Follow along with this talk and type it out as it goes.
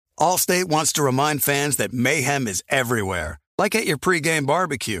Allstate wants to remind fans that mayhem is everywhere, like at your pregame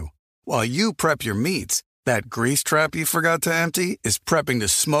barbecue. While you prep your meats, that grease trap you forgot to empty is prepping to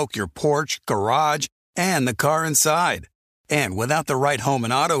smoke your porch, garage, and the car inside. And without the right home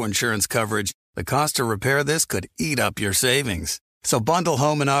and auto insurance coverage, the cost to repair this could eat up your savings. So bundle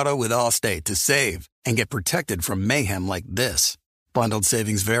home and auto with Allstate to save and get protected from mayhem like this. Bundled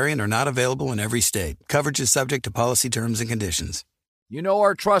savings vary and are not available in every state. Coverage is subject to policy terms and conditions. You know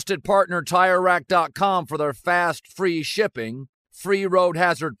our trusted partner TireRack.com for their fast, free shipping, free road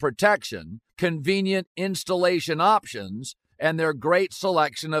hazard protection, convenient installation options, and their great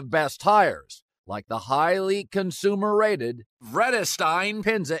selection of best tires, like the highly consumer-rated Vredestein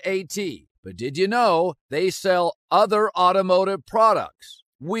Pinza AT. But did you know they sell other automotive products?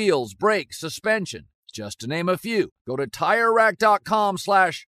 Wheels, brakes, suspension, just to name a few. Go to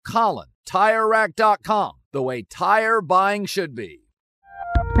TireRack.com/Colin. TireRack.com, the way tire buying should be.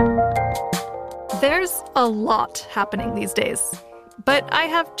 There's a lot happening these days, but I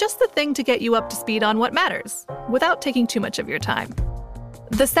have just the thing to get you up to speed on what matters without taking too much of your time.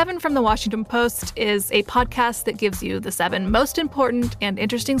 The 7 from the Washington Post is a podcast that gives you the 7 most important and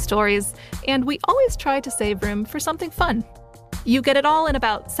interesting stories, and we always try to save room for something fun. You get it all in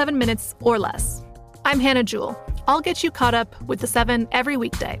about 7 minutes or less. I'm Hannah Jewell. I'll get you caught up with the 7 every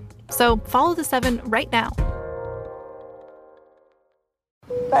weekday. So follow the 7 right now.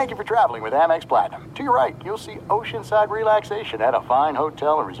 Thank you for traveling with Amex Platinum. To your right, you'll see oceanside relaxation at a fine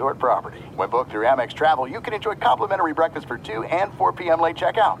hotel and resort property. When booked through Amex Travel, you can enjoy complimentary breakfast for 2 and 4 p.m. late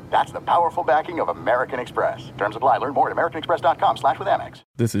checkout. That's the powerful backing of American Express. Terms apply. Learn more at americanexpress.com/withAmex.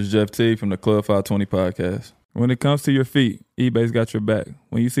 This is Jeff T. from the Club 520 podcast. When it comes to your feet, eBay's got your back.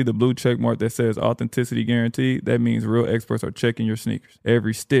 When you see the blue check mark that says authenticity guaranteed, that means real experts are checking your sneakers.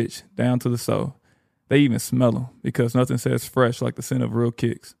 Every stitch, down to the sole. They even smell them because nothing says fresh like the scent of real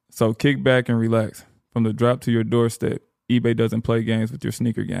kicks. So kick back and relax. From the drop to your doorstep, eBay doesn't play games with your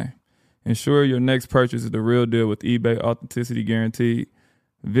sneaker game. Ensure your next purchase is the real deal with eBay Authenticity Guaranteed.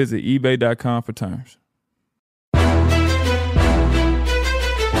 Visit ebay.com for terms.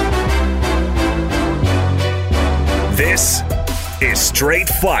 This is Straight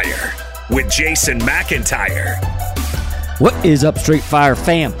Fire with Jason McIntyre. What is up, Straight Fire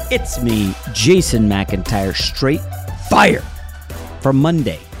fam? It's me, Jason McIntyre, Straight Fire. For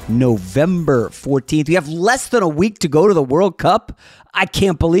Monday, November 14th. We have less than a week to go to the World Cup. I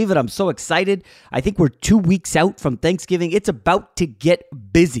can't believe it. I'm so excited. I think we're 2 weeks out from Thanksgiving. It's about to get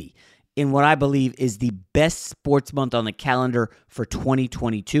busy in what I believe is the best sports month on the calendar for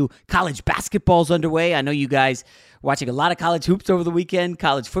 2022. College basketball's underway. I know you guys watching a lot of college hoops over the weekend.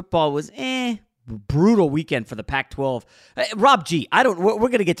 College football was brutal weekend for the Pac-12. Rob G, we're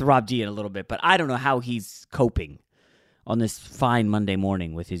going to get to Rob G in a little bit, but I don't know how he's coping on this fine Monday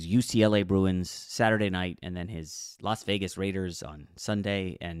morning with his UCLA Bruins Saturday night and then his Las Vegas Raiders on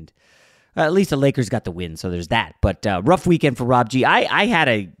Sunday. And at least the Lakers got the win, so there's that. But rough weekend for Rob G. I had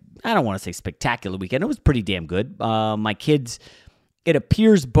I don't want to say spectacular weekend. It was pretty damn good. My kids, it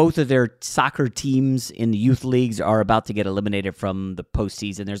appears both of their soccer teams in the youth leagues are about to get eliminated from the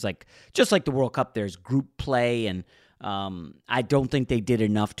postseason. There's just like the World Cup, there's group play, and I don't think they did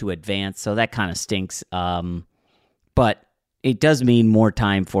enough to advance, so that kind of stinks. But it does mean more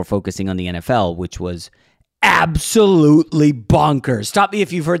time for focusing on the NFL, which was absolutely bonkers. Stop me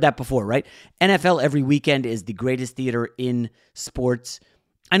if you've heard that before, right? NFL every weekend is the greatest theater in sports.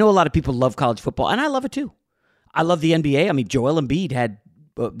 I know a lot of people love college football, and I love it too. I love the NBA. I mean, Joel Embiid had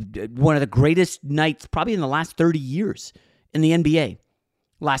one of the greatest nights probably in the last 30 years in the NBA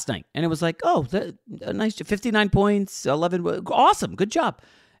last night. And it was like, a nice 59 points, 11, awesome, good job.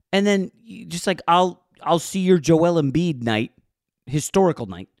 And then just like, I'll see your Joel Embiid night, historical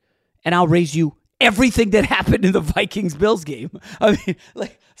night, and I'll raise you everything that happened in the Vikings-Bills game. I mean,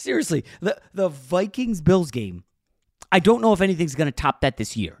 like, seriously, the Vikings-Bills game, I don't know if anything's going to top that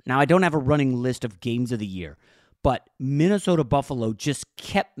this year. Now, I don't have a running list of games of the year, but Minnesota-Buffalo just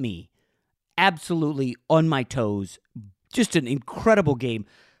kept me absolutely on my toes. Just an incredible game.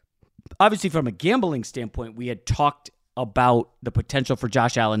 Obviously, from a gambling standpoint, we had talked about the potential for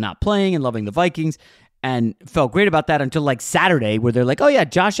Josh Allen not playing and loving the Vikings, and felt great about that until like Saturday, where they're like, oh yeah,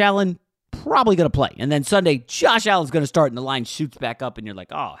 Josh Allen probably going to play. And then Sunday, Josh Allen's going to start, and the line shoots back up, and you're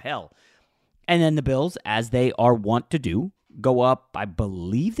like, oh, hell. And then the Bills, as they are wont to do, go up. I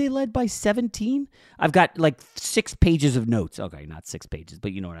believe they led by 17. I've got like 6 pages of notes. Okay, not 6 pages,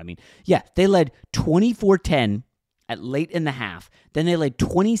 but you know what I mean. Yeah, they led 24-10 at late in the half. Then they led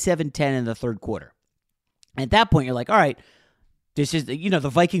 27-10 in the third quarter. At that point, you're like, all right, This is, the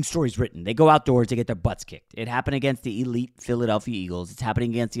Viking story's written. They go outdoors to get their butts kicked. It happened against the elite Philadelphia Eagles. It's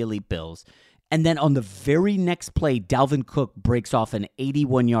happening against the elite Bills. And then on the very next play, Dalvin Cook breaks off an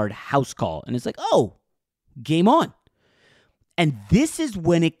 81-yard house call. And it's like, oh, game on. And this is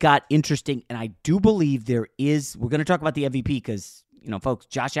when it got interesting. And I do believe we're going to talk about the MVP because, folks,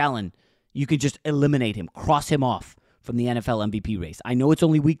 Josh Allen, you could just eliminate him, cross him off from the NFL MVP race. I know it's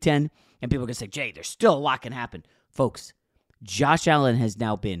only week 10, and people are going to say, Jay, there's still a lot can happen. Folks, Josh Allen has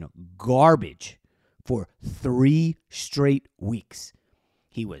now been garbage for 3 straight weeks.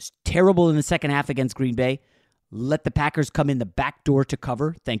 He was terrible in the second half against Green Bay. Let the Packers come in the back door to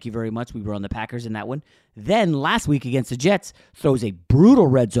cover. Thank you very much. We were on the Packers in that one. Then last week against the Jets, throws a brutal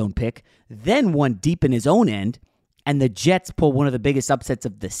red zone pick, then one deep in his own end, and the Jets pull one of the biggest upsets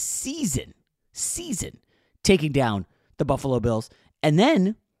of the season, taking down the Buffalo Bills. And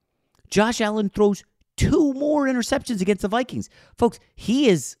then Josh Allen throws 2 more interceptions against the Vikings. Folks, he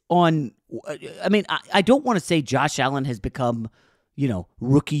is on, I don't want to say Josh Allen has become,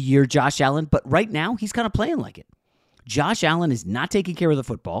 rookie year Josh Allen, but right now he's kind of playing like it. Josh Allen is not taking care of the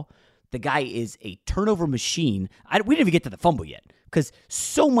football. The guy is a turnover machine. We didn't even get to the fumble yet because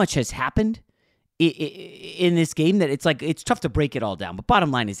so much has happened in this game that it's tough to break it all down. But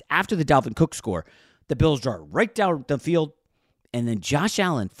bottom line is, after the Dalvin Cook score, the Bills draw right down the field, and then Josh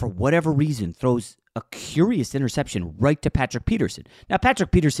Allen, for whatever reason, throws a curious interception right to Patrick Peterson. Now,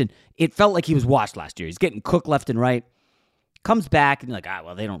 Patrick Peterson, it felt like he was washed last year. He's getting cooked left and right. Comes back, and you're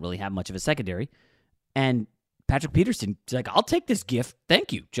like, they don't really have much of a secondary. And Patrick Peterson is like, I'll take this gift.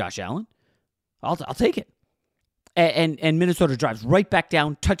 Thank you, Josh Allen. I'll take it. And Minnesota drives right back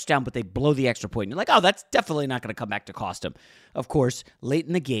down, touchdown, but they blow the extra point. And you're like, that's definitely not going to come back to cost them. Of course, late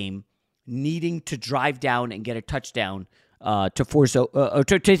in the game, needing to drive down and get a touchdown to force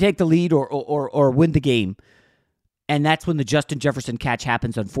to take the lead or win the game. And that's when the Justin Jefferson catch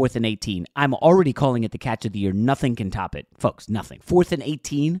happens on 4th and 18. I'm already calling it the catch of the year. Nothing can top it, folks. Nothing. 4th and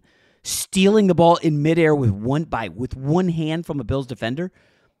 18, stealing the ball in midair with one hand from a Bills defender.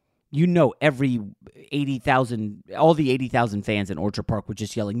 Every 80,000, all the 80,000 fans in Orchard Park were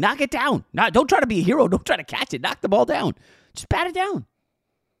just yelling, "Knock it down! Don't try to be a hero. Don't try to catch it. Knock the ball down. Just bat it down."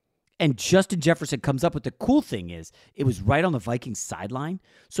 And Justin Jefferson comes up with the cool thing is it was right on the Vikings sideline.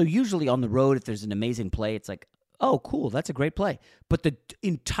 So usually on the road, if there's an amazing play, it's like, oh, cool, that's a great play. But the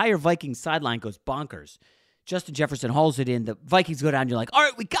entire Vikings sideline goes bonkers. Justin Jefferson hauls it in. The Vikings go down. You're like, all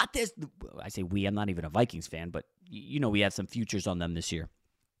right, we got this. I say we. I'm not even a Vikings fan, but we have some futures on them this year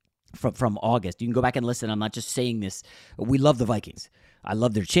from August. You can go back and listen. I'm not just saying this. We love the Vikings. I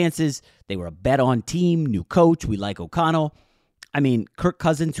love their chances. They were a bet-on team, new coach. We like O'Connell. Kirk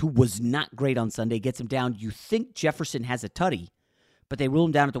Cousins, who was not great on Sunday, gets him down. You think Jefferson has a tutty, but they rule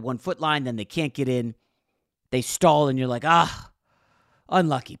him down at the 1-foot line. Then they can't get in. They stall, and you're like,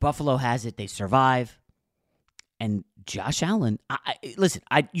 unlucky. Buffalo has it. They survive. And Josh Allen, listen,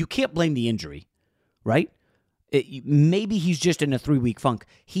 you can't blame the injury, right? Maybe he's just in a 3-week funk.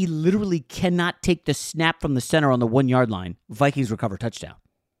 He literally cannot take the snap from the center on the 1-yard line. Vikings recover touchdown.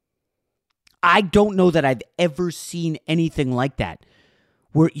 I don't know that I've ever seen anything like that,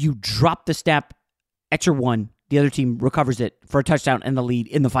 where you drop the snap at your 1, the other team recovers it for a touchdown and the lead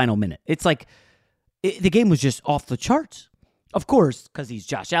in the final minute. It's like the game was just off the charts. Of course, because he's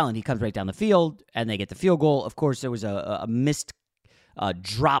Josh Allen, he comes right down the field, and they get the field goal. Of course, there was a missed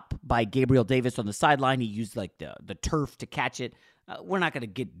drop by Gabriel Davis on the sideline. He used the turf to catch it. We're not going to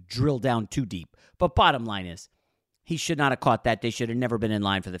get drilled down too deep. But bottom line is, he should not have caught that. They should have never been in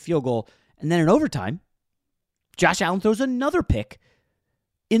line for the field goal. And then in overtime, Josh Allen throws another pick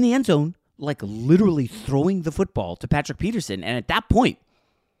in the end zone, literally throwing the football to Patrick Peterson. And at that point,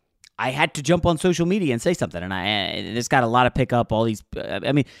 I had to jump on social media and say something. And this got a lot of pickup. All these,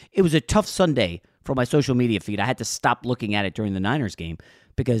 it was a tough Sunday for my social media feed. I had to stop looking at it during the Niners game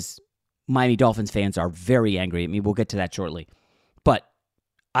because Miami Dolphins fans are very angry at me. We'll get to that shortly. But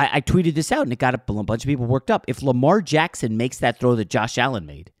I tweeted this out, and it got a bunch of people worked up. If Lamar Jackson makes that throw that Josh Allen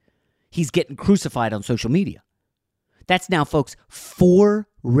made, he's getting crucified on social media. That's now, folks, 4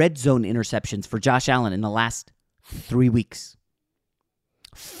 red zone interceptions for Josh Allen in the last 3 weeks.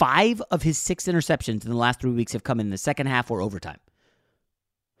 5 of his 6 interceptions in the last 3 weeks have come in the second half or overtime.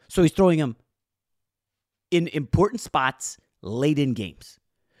 So he's throwing them in important spots late in games.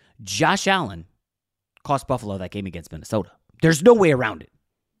 Josh Allen cost Buffalo that game against Minnesota. There's no way around it.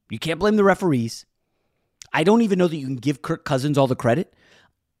 You can't blame the referees. I don't even know that you can give Kirk Cousins all the credit.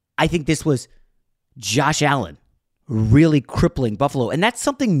 I think this was Josh Allen really crippling Buffalo. And that's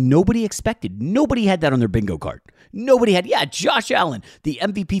something nobody expected. Nobody had that on their bingo card. Nobody had, Josh Allen, the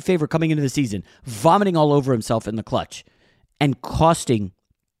MVP favorite coming into the season, vomiting all over himself in the clutch. and costing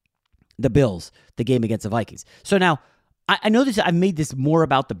the Bills the game against the Vikings. So now, I know this. I've made this more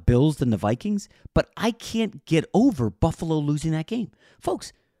about the Bills than the Vikings, but I can't get over Buffalo losing that game.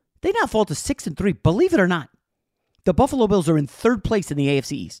 Folks, they now fall to 6-3. Believe it or not, the Buffalo Bills are in third place in the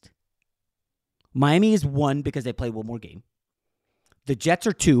AFC East. Miami is 1 because they play one more game. The Jets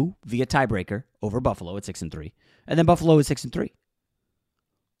are 2 via tiebreaker over Buffalo at 6-3. And then Buffalo is 6-3.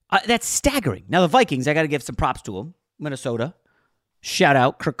 That's staggering. Now, the Vikings, I got to give some props to them. Minnesota. Shout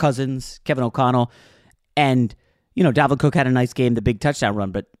out Kirk Cousins, Kevin O'Connell. And, Dalvin Cook had a nice game, the big touchdown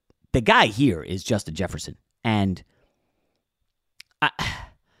run. But the guy here is Justin Jefferson. And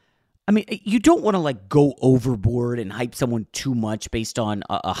I mean, you don't want to go overboard and hype someone too much based on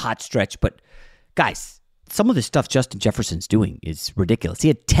a hot stretch. But, guys, some of the stuff Justin Jefferson's doing is ridiculous. He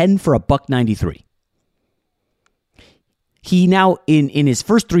had 10 for $193. He now, in his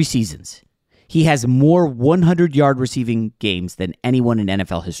first 3 seasons, he has more 100-yard receiving games than anyone in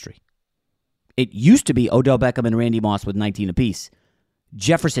NFL history. It used to be Odell Beckham and Randy Moss with 19 apiece.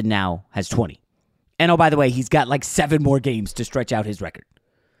 Jefferson now has 20. And, oh, by the way, he's got 7 more games to stretch out his record.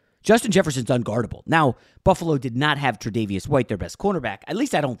 Justin Jefferson's unguardable. Now, Buffalo did not have Tre'Davious White, their best cornerback. At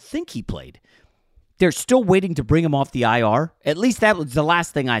least I don't think he played. They're still waiting to bring him off the IR. At least that was the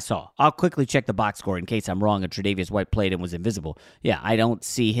last thing I saw. I'll quickly check the box score in case I'm wrong and Tre'Davious White played and was invisible. Yeah, I don't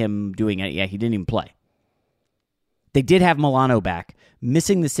see him doing it. Yeah, he didn't even play. They did have Milano back.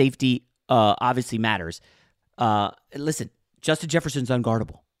 Missing the safety obviously matters. Listen, Justin Jefferson's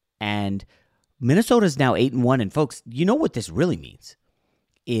unguardable. And Minnesota's now 8-1. And folks, you know what this really means?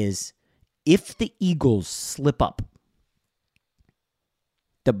 Is if the Eagles slip up,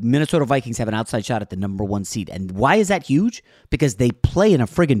 the Minnesota Vikings have an outside shot at the number 1 seed. And why is that huge? Because they play in a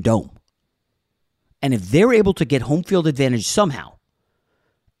friggin' dome. And if they're able to get home field advantage somehow,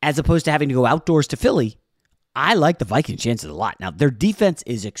 as opposed to having to go outdoors to Philly, I like the Vikings' chances a lot. Now, their defense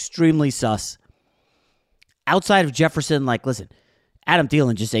is extremely sus. Outside of Jefferson, listen, Adam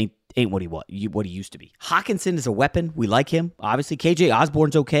Thielen just ain't what he used to be. Hawkinson is a weapon. We like him. Obviously, KJ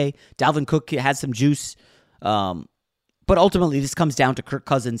Osborne's okay. Dalvin Cook has some juice. But ultimately, this comes down to Kirk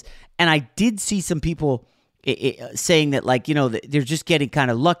Cousins. And I did see some people saying that, they're just getting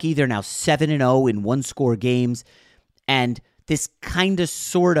kind of lucky. They're now 7-0 in one-score games. And this kind of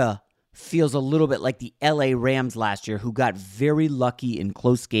sort of feels a little bit like the LA Rams last year, who got very lucky in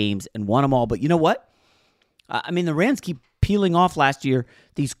close games and won them all. But you know what? The Rams keep peeling off last year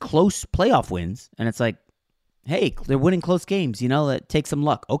these close playoff wins. And it's like, hey, they're winning close games. That takes some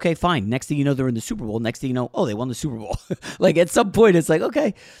luck. Okay, fine. Next thing you know, they're in the Super Bowl. Next thing you know, they won the Super Bowl. At some point, it's like,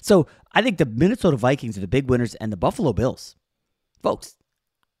 okay. So I think the Minnesota Vikings are the big winners, and the Buffalo Bills, folks,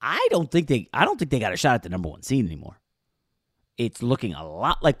 I don't think they got a shot at the number 1 seed anymore. It's looking a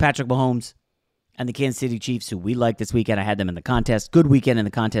lot like Patrick Mahomes and the Kansas City Chiefs, who we liked this weekend. I had them in the contest. Good weekend in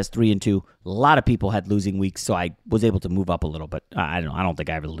the contest, 3-2. A lot of people had losing weeks, so I was able to move up a little, but I don't think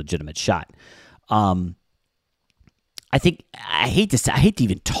I have a legitimate shot. I hate to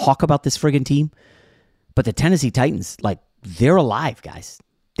even talk about this friggin' team, but the Tennessee Titans, they're alive, guys.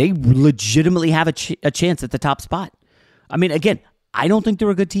 They legitimately have a chance at the top spot. Again, I don't think they're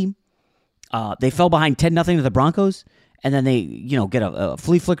a good team. They fell behind 10-0 to the Broncos, and then they, get a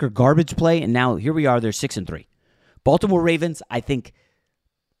flea flicker garbage play, and now here we are, they're 6-3. Baltimore Ravens, I think,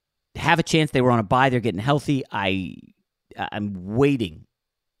 have a chance. They were on a bye. They're getting healthy. I'm waiting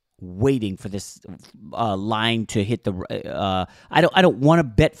for this line to hit the. I don't want to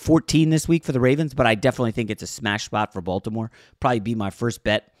bet 14 this week for the Ravens, but I definitely think it's a smash spot for Baltimore. Probably be my first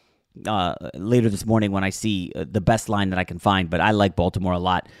bet later this morning when I see the best line that I can find. But I like Baltimore a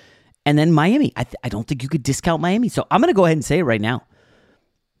lot. And then Miami. I don't think you could discount Miami. So I'm going to go ahead and say it right now.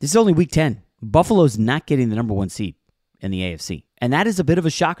 This is only week 10. Buffalo's not getting the number 1 seed in the AFC. And that is a bit of a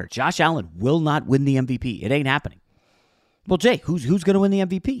shocker. Josh Allen will not win the MVP. It ain't happening. Well, Jay, who's going to win the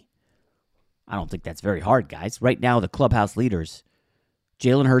MVP? I don't think that's very hard, guys. Right now, the clubhouse leaders,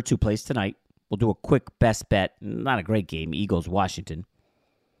 Jalen Hurts, who plays tonight, will do a quick best bet. Not a great game. Eagles, Washington.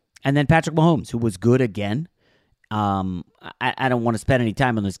 And then Patrick Mahomes, who was good again. I don't want to spend any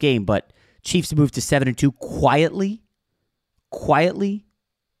time on this game, but Chiefs moved to 7-2 quietly.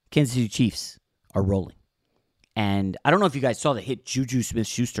 Kansas City Chiefs are rolling. And I don't know if you guys saw the hit Juju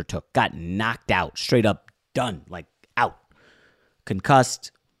Smith-Schuster took. Got knocked out. Straight up done. Out.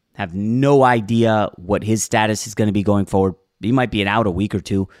 Concussed. Have no idea what his status is going to be going forward. He might be out a week or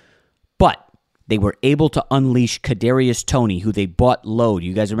two. But they were able to unleash Kadarius Toney, who they bought low.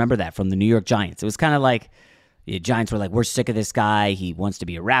 You guys remember that from the New York Giants? It was kind of like the Giants were like, we're sick of this guy. He wants to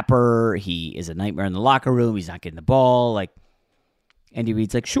be a rapper. He is a nightmare in the locker room. He's not getting the ball. Andy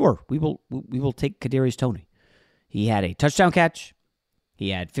Reid's like, sure, we will take Kadarius Toney. He had a touchdown catch. He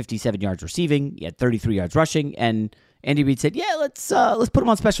had 57 yards receiving. He had 33 yards rushing. And Andy Reid said, yeah, let's put him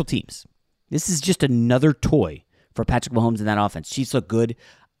on special teams. This is just another toy for Patrick Mahomes in that offense. Chiefs look good.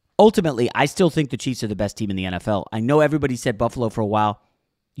 Ultimately, I still think the Chiefs are the best team in the NFL. I know everybody said Buffalo for a while.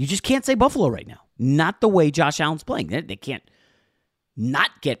 You just can't say Buffalo right now. Not the way Josh Allen's playing. They can't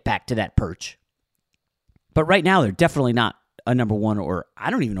not get back to that perch. But right now, they're definitely not a number one, or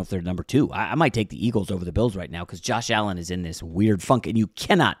I don't even know if they're number two. I might take the Eagles over the Bills right now because Josh Allen is in this weird funk, and you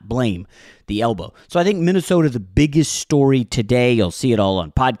cannot blame the elbow. So I think Minnesota, the biggest story today, you'll see it all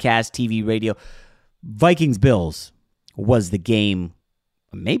on podcast, TV, radio. Vikings-Bills was the game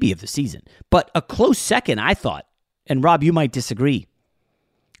maybe of the season. But a close second, I thought, and Rob, you might disagree,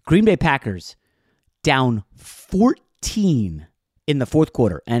 Green Bay Packers down 14 in the fourth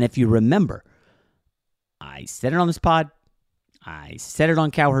quarter. And if you remember, I said it on this pod, I said it on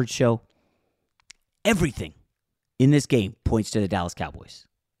Cowherd's show, everything in this game points to the Dallas Cowboys.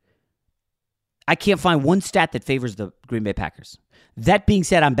 I can't find one stat that favors the Green Bay Packers. That being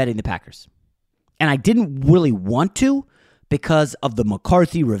said, I'm betting the Packers. And I didn't really want to because of the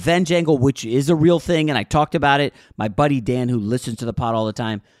McCarthy revenge angle, which is a real thing, and I talked about it. My buddy Dan, who listens to the pod all the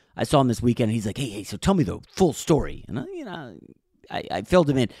time, I saw him this weekend, and he's like, hey, so tell me the full story. And I filled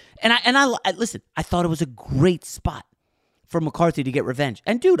him in. And I listen, I thought it was a great spot for McCarthy to get revenge.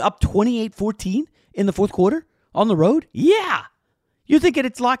 And dude, up 28-14 in the fourth quarter on the road? Yeah. You're thinking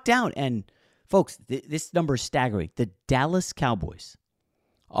it's locked down. And folks, this number is staggering. The Dallas Cowboys,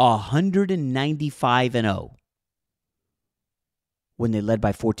 195-0 when they led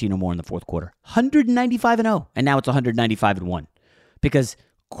by 14 or more in the fourth quarter. 195-0. And now it's 195-1 because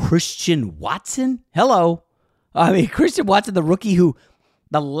Christian Watson, hello. I mean, Christian Watson, the rookie who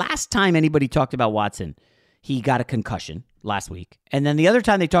the last time anybody talked about Watson, he got a concussion last week. And then the other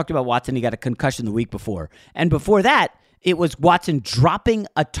time they talked about Watson, he got a concussion the week before. And before that, it was Watson dropping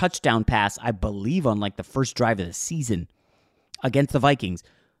a touchdown pass, I believe, on like the first drive of the season against the Vikings.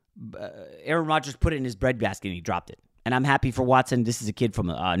 Aaron Rodgers put it in his breadbasket and he dropped it. And I'm happy for Watson. This is a kid from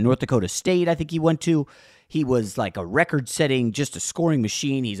North Dakota State, I think he went to. He was like a record-setting, just a scoring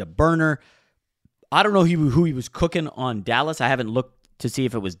machine. He's a burner. I don't know who he was cooking on Dallas. I haven't looked to see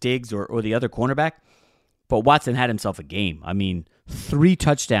if it was Diggs or the other cornerback. But Watson had himself a game. I mean, 3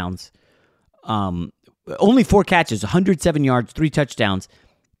 touchdowns, only 4 catches, 107 yards, 3 touchdowns.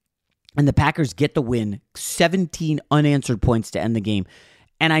 And the Packers get the win, 17 unanswered points to end the game.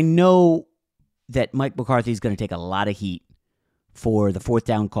 And I know that Mike McCarthy is going to take a lot of heat for the fourth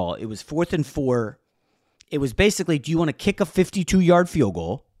down call. It was 4th and 4. It was basically, do you want to kick a 52-yard field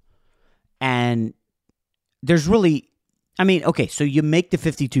goal? And there's really, I mean, okay, so you make the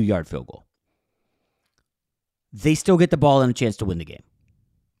 52-yard field goal. They still get the ball and a chance to win the game.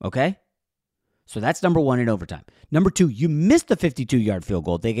 Okay? So that's number 1 in overtime. Number 2, you miss the 52-yard field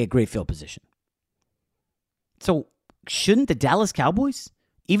goal. They get great field position. So shouldn't the Dallas Cowboys,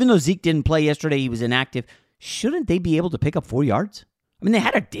 even though Zeke didn't play yesterday, he was inactive, shouldn't they be able to pick up 4 yards? I mean, they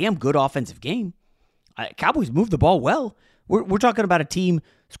had a damn good offensive game. Cowboys moved the ball well. We're talking about a team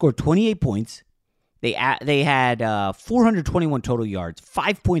scored 28 points. They had 421 total yards,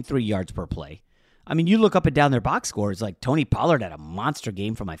 5.3 yards per play. I mean, you look up and down their box scores, like Tony Pollard had a monster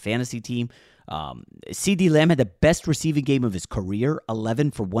game for my fantasy team. CeeDee Lamb had the best receiving game of his career,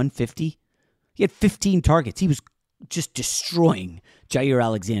 11 for 150. He had 15 targets. He was just destroying Jair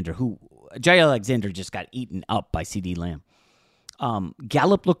Alexander, Jair Alexander just got eaten up by CeeDee Lamb.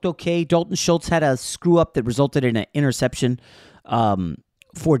 Gallup looked okay. Dalton Schultz had a screw-up that resulted in an interception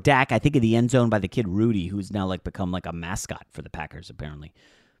for Dak, I think in the end zone by the kid Rudy, who's now become like a mascot for the Packers, apparently.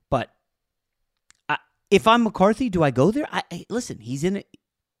 But if I'm McCarthy, do I go there? Listen, he's in it.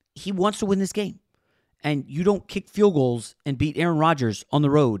 He wants to win this game. And you don't kick field goals and beat Aaron Rodgers on the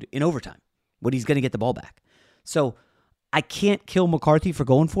road in overtime when he's going to get the ball back. So I can't kill McCarthy for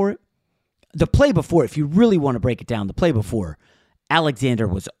going for it. The play before, if you really want to break it down, the play before, Alexander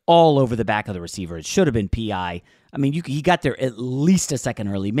was all over the back of the receiver. It should have been PI. I mean, he got there at least a second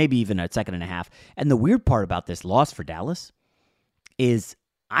early, maybe even a second and a half. And the weird part about this loss for Dallas is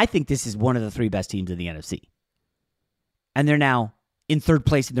I think this is one of the 3 best teams in the NFC. And they're now in 3rd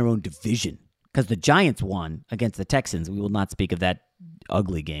place in their own division because the Giants won against the Texans. We will not speak of that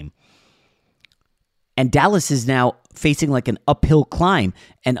ugly game. And Dallas is now facing like an uphill climb.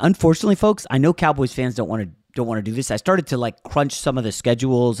 And unfortunately, folks, I know Cowboys fans don't want to do this. I started to crunch some of the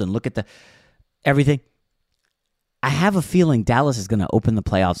schedules and look at everything. I have a feeling Dallas is going to open the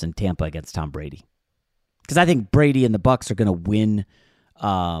playoffs in Tampa against Tom Brady. Because I think Brady and the Bucs are going to win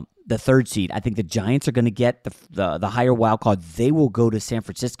the 3rd seed. I think the Giants are going to get the higher wild card. They will go to San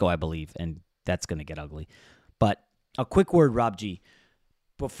Francisco, I believe, and that's going to get ugly. But A quick word, Rob G,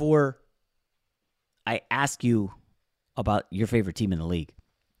 before I ask you about your favorite team in the league.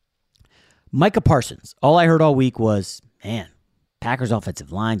 Micah Parsons, all I heard all week was, man, Packers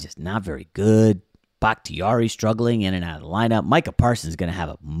offensive line just not very good. Bakhtiari struggling in and out of the lineup. Micah Parsons is going to have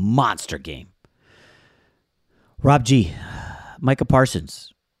a monster game. Rob G, Micah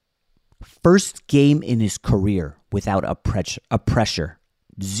Parsons, first game in his career without a pressure.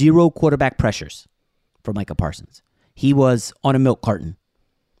 0 quarterback pressures for Micah Parsons. He was on a milk carton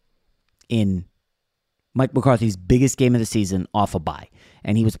in Mike McCarthy's biggest game of the season off a bye.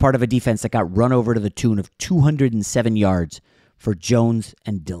 And he was part of a defense that got run over to the tune of 207 yards for Jones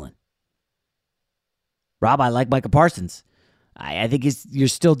and Dillon. Rob, I like Micah Parsons. I think you're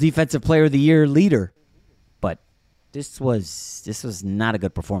still Defensive Player of the Year leader. But this was not a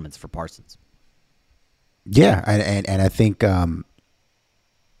good performance for Parsons. Yeah, and I think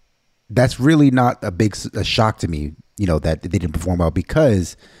that's really not a shock to me, that they didn't perform well,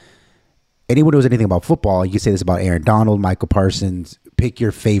 because anyone who knows anything about football, you say this about Aaron Donald, Michael Parsons, pick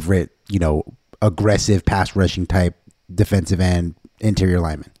your favorite, aggressive pass rushing type defensive end interior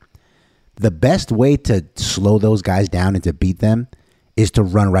lineman. The best way to slow those guys down and to beat them is to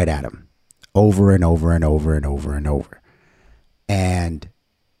run right at them over and over and over and over and over. And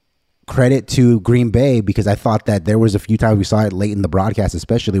credit to Green Bay, because I thought that there was a few times we saw it late in the broadcast,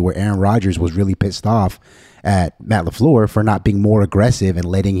 especially where Aaron Rodgers was really pissed off at Matt LaFleur for not being more aggressive and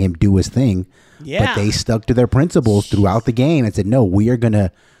letting him do his thing. Yeah. But they stuck to their principles throughout the game and said, no, we are going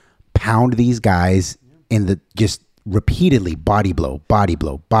to pound these guys just repeatedly, body blow, body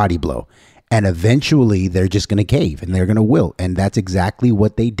blow, body blow. And eventually they're just going to cave and they're going to wilt. And that's exactly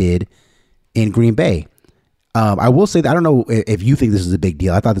what they did in Green Bay. I will say that I don't know if you think this is a big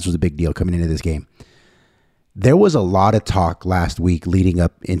deal. I thought this was a big deal coming into this game. There was a lot of talk last week leading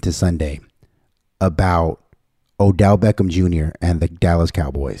up into Sunday about Odell Beckham Jr. and the Dallas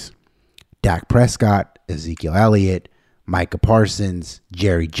Cowboys. Dak Prescott, Ezekiel Elliott, Micah Parsons,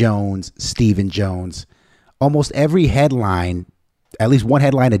 Jerry Jones, Stephen Jones. Almost every headline, at least one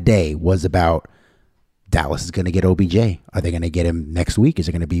headline a day, was about Dallas is going to get OBJ. Are they going to get him next week? Is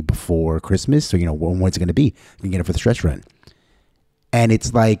it going to be before Christmas? Or, when's it going to be? You can get him for the stretch run. And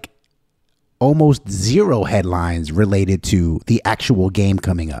it's like almost zero headlines related to the actual game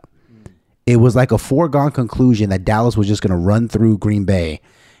coming up. It was like a foregone conclusion that Dallas was just going to run through Green Bay.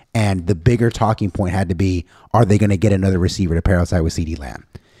 And the bigger talking point had to be, are they going to get another receiver to pair outside with CeeDee Lamb?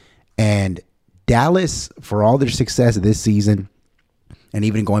 And Dallas, for all their success this season, and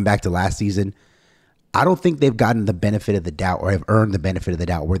even going back to last season, I don't think they've gotten the benefit of the doubt or have earned the benefit of the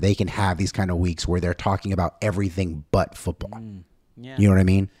doubt where they can have these kind of weeks where they're talking about everything but football. Yeah. You know what I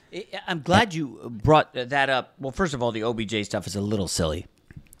mean? I'm glad you brought that up. Well, first of all, the OBJ stuff is a little silly.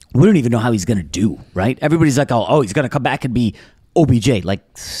 We don't even know how he's going to do, right? Everybody's like, oh, he's going to come back and be OBJ.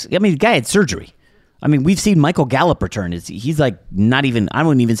 The guy had surgery. We've seen Michael Gallup return. He's like not even, I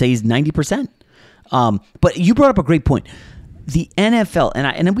wouldn't even say he's 90%. But you brought up a great point. The NFL,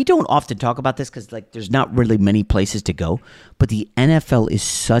 and we don't often talk about this because there's not really many places to go, but the NFL is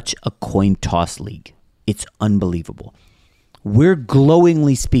such a coin toss league. It's unbelievable. We're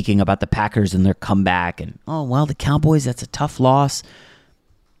glowingly speaking about the Packers and their comeback, and the Cowboys, that's a tough loss.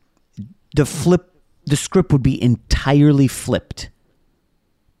 The script would be entirely flipped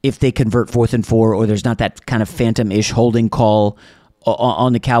if they convert 4th and 4, or there's not that kind of phantom-ish holding call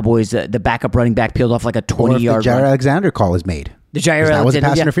on the Cowboys. The backup running back peeled off like a 20-yard run. The Jair Alexander call is made. That was a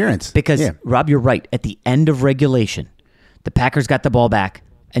pass interference. Because, Rob, you're right. At the end of regulation, the Packers got the ball back,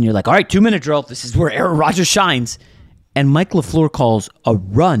 and you're like, all right, 2-minute drill. This is where Aaron Rodgers shines. And Mike LaFleur calls a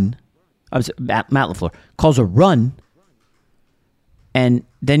run. Matt LaFleur calls a run. And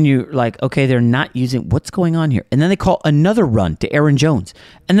then you're like, okay, they're not using, what's going on here? And then they call another run to Aaron Jones.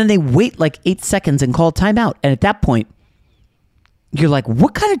 And then they wait 8 seconds and call a timeout. And at that point, you're like,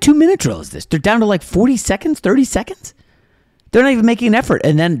 what kind of 2-minute drill is this? They're down to 40 seconds, 30 seconds? They're not even making an effort.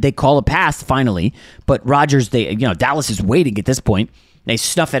 And then they call a pass finally. But Rodgers, Dallas is waiting at this point. They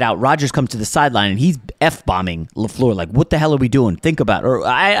snuff it out. Rodgers comes to the sideline, and he's F-bombing LaFleur. Like, what the hell are we doing? Think about it. Or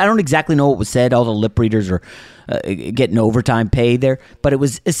I don't exactly know what was said. All the lip readers are getting overtime pay there. But it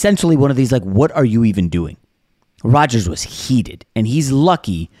was essentially one of these, what are you even doing? Rodgers was heated, and he's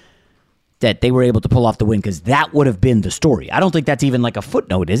lucky that they were able to pull off the win, because that would have been the story. I don't think that's even a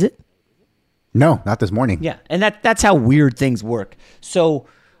footnote, is it? No, not this morning. Yeah, and that's how weird things work. So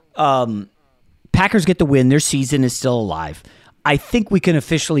Packers get the win. Their season is still alive. I think we can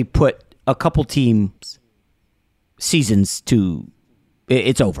officially put a couple teams' seasons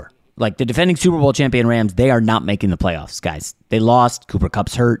it's over. The defending Super Bowl champion Rams, they are not making the playoffs, guys. They lost. Cooper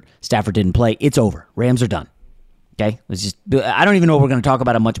Kupp's hurt. Stafford didn't play. It's over. Rams are done. Okay? I don't even know if we're going to talk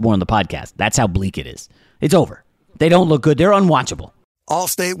about it much more on the podcast. That's how bleak it is. It's over. They don't look good. They're unwatchable.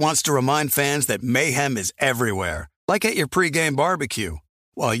 Allstate wants to remind fans that mayhem is everywhere, like at your pregame barbecue.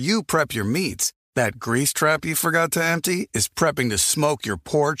 While you prep your meats, that grease trap you forgot to empty is prepping to smoke your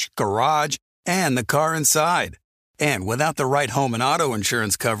porch, garage, and the car inside. And without the right home and auto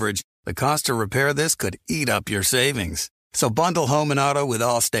insurance coverage, the cost to repair this could eat up your savings. So bundle home and auto with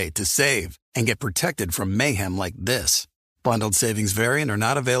Allstate to save and get protected from mayhem like this. Bundled savings vary and are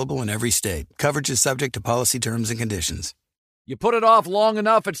not available in every state. Coverage is subject to policy terms and conditions. You put it off long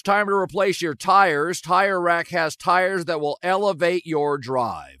enough, it's time to replace your tires. Tire Rack has tires that will elevate your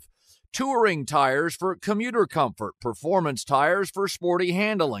drive. Touring tires for commuter comfort, performance tires for sporty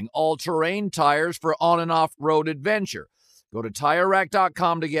handling, all-terrain tires for on- and off-road adventure. Go to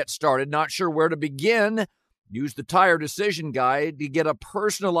TireRack.com to get started. Not sure where to begin? Use the Tire Decision Guide to get a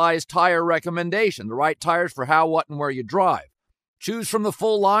personalized tire recommendation, the right tires for how, what, and where you drive. Choose from the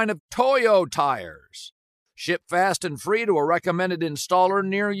full line of Toyo tires. Ship fast and free to a recommended installer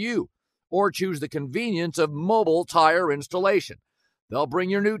near you. Or choose the convenience of mobile tire installation. They'll bring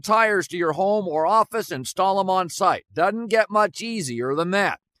your new tires to your home or office and install them on site. Doesn't get much easier than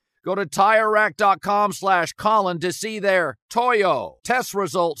that. Go to TireRack.com/Colin to see their Toyo test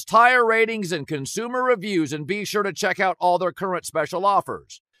results, tire ratings, and consumer reviews, and be sure to check out all their current special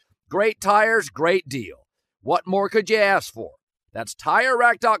offers. Great tires, great deal. What more could you ask for? That's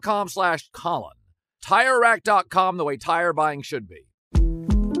TireRack.com/Colin. TireRack.com, the way tire buying should be.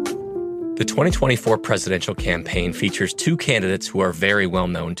 The 2024 presidential campaign features two candidates who are very well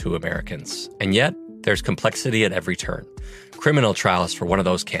known to Americans. And yet, there's complexity at every turn. Criminal trials for one of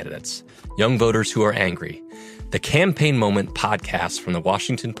those candidates. Young voters who are angry. The Campaign Moment podcast from the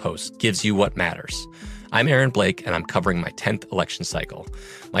Washington Post gives you what matters. I'm Aaron Blake, and I'm covering my 10th election cycle.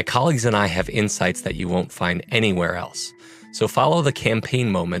 My colleagues and I have insights that you won't find anywhere else. So follow The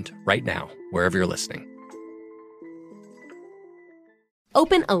Campaign Moment right now, wherever you're listening.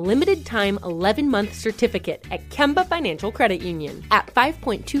 Open a limited-time 11-month certificate at Kemba Financial Credit Union. At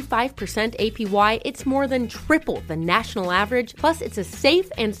 5.25% APY, it's more than triple the national average, plus it's a safe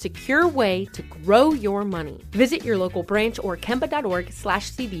and secure way to grow your money. Visit your local branch or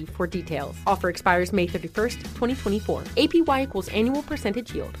kemba.org/CD for details. Offer expires May 31st, 2024. APY equals annual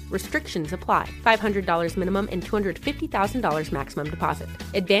percentage yield. Restrictions apply. $500 minimum and $250,000 maximum deposit.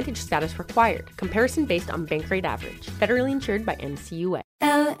 Advantage status required. Comparison based on bank rate average. Federally insured by NCUA.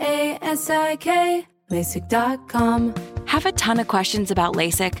 LASIK, LASIK.com. Have a ton of questions about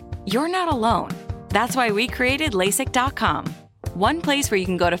LASIK? You're not alone. That's why we created LASIK.com. One place where you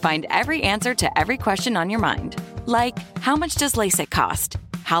can go to find every answer to every question on your mind. Like, how much does LASIK cost?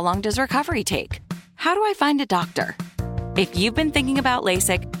 How long does recovery take? How do I find a doctor? If you've been thinking about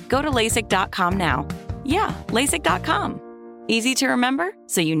LASIK, go to LASIK.com now. Yeah, LASIK.com. Easy to remember,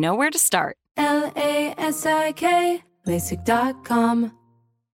 so you know where to start. LASIK, LASIK.com.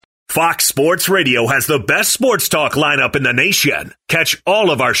 Fox Sports Radio has the best sports talk lineup in the nation. Catch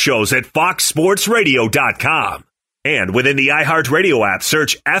all of our shows at foxsportsradio.com. And within the iHeartRadio app,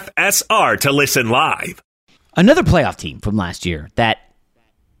 search FSR to listen live. Another playoff team from last year that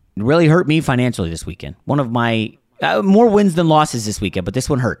really hurt me financially this weekend. One of my more wins than losses this weekend, but this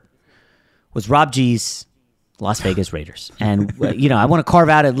one hurt, was Rob G's Las Vegas Raiders. And, I want to carve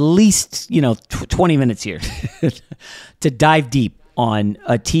out at least, 20 minutes here to dive deep on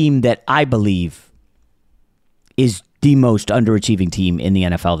a team that I believe is the most underachieving team in the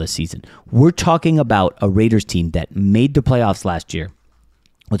NFL this season. We're talking about a Raiders team that made the playoffs last year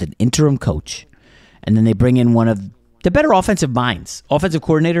with an interim coach, and then they bring in one of the better offensive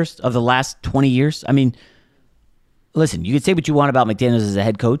coordinators of the last 20 years. I mean, listen, you can say what you want about McDaniels as a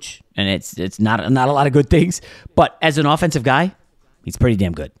head coach, and it's not a lot of good things, but as an offensive guy, he's pretty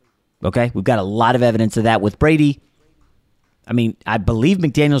damn good. Okay? We've got a lot of evidence of that with Brady. I mean, I believe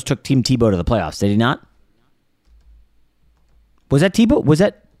McDaniels took Team Tebow to the playoffs. Did he not? Was that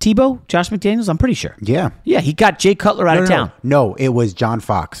Tebow? Josh McDaniels? I'm pretty sure. Yeah. Yeah, he got Jay Cutler out of town. No, it was John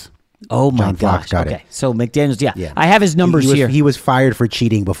Fox. Oh, my John gosh. Fox got okay. it. So McDaniels, yeah. I have his numbers here. He was fired for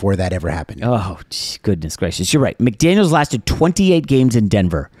cheating before that ever happened. Oh, goodness gracious. You're right. McDaniels lasted 28 games in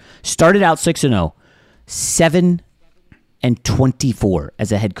Denver. Started out 6-0. 7-24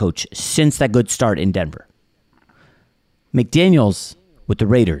 as a head coach since that good start in Denver. McDaniels with the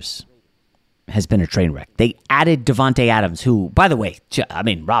Raiders has been a train wreck. They added Davante Adams, who, by the way,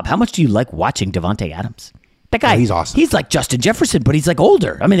 Rob, how much do you like watching Davante Adams? That guy, he's awesome. He's like Justin Jefferson, but he's like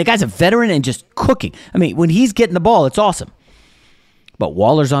older. I mean, the guy's a veteran and just cooking. I mean, when he's getting the ball, it's awesome. But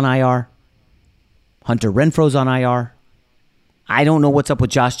Waller's on IR. Hunter Renfro's on IR. I don't know what's up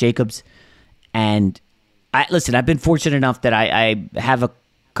with Josh Jacobs. And Listen, I've been fortunate enough that I have a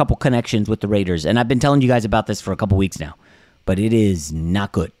couple connections with the Raiders, and I've been telling you guys about this for a couple weeks now, but it is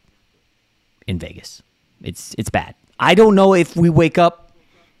not good in Vegas. It's bad. I don't know if we wake up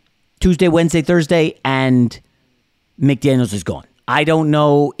Tuesday, Wednesday, Thursday, and McDaniels is gone. I don't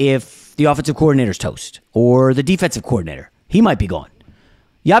know if the offensive coordinator's toast or the defensive coordinator. He might be gone.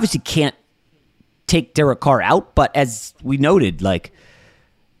 You obviously can't take Derek Carr out, but as we noted, like,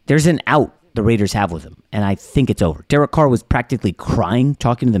 there's an out the Raiders have with him, and I think it's over. Derek Carr was practically crying,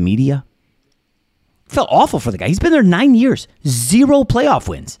 talking to the media. Felt awful for the guy. He's been there 9 years, 0 playoff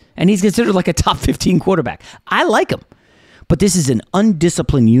wins, and he's considered like a top 15 quarterback. I like him, but this is an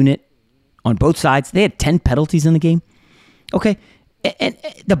undisciplined unit on both sides. They had 10 penalties in the game. Okay, and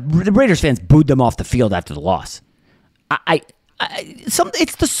the Raiders fans booed them off the field after the loss.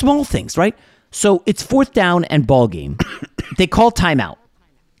 It's the small things, right? So it's 4th down and ball game. They call timeout.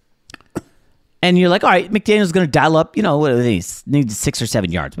 And you're like, all right, McDaniel's going to dial up, what do they need 6 or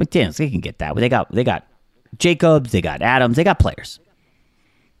 7 yards. McDaniel's, they can get that. They got Jacobs, they got Adams, they got players.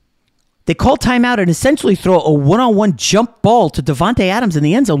 They call timeout and essentially throw a one-on-one jump ball to Devontae Adams in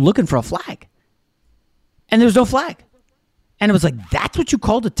the end zone looking for a flag. And there was no flag. And it was like, that's what you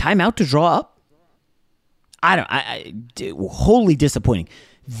called a timeout to draw up? Wholly disappointing.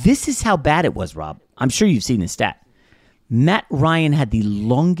 This is how bad it was, Rob. I'm sure you've seen this stat. Matt Ryan had the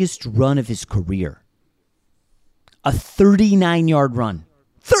longest run of his career. A 39-yard run.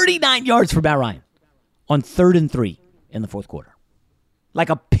 39 yards for Matt Ryan on 3rd and 3 in the fourth quarter. Like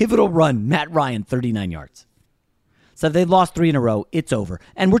a pivotal run, Matt Ryan, 39 yards. So they lost 3 in a row. It's over.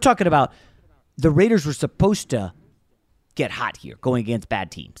 And we're talking about the Raiders were supposed to get hot here, going against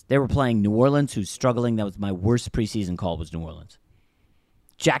bad teams. They were playing New Orleans, who's struggling. That was my worst preseason call, was New Orleans.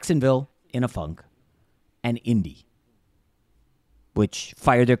 Jacksonville in a funk. And Indy, which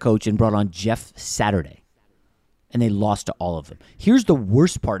fired their coach and brought on Jeff Saturday. And they lost to all of them. Here's the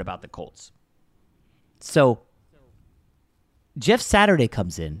worst part about the Colts. So Jeff Saturday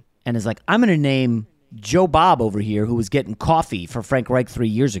comes in and is like, I'm going to name Joe Bob over here, who was getting coffee for Frank Reich 3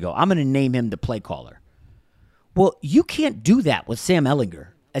 years ago. I'm going to name him the play caller. Well, you can't do that with Sam Ehlinger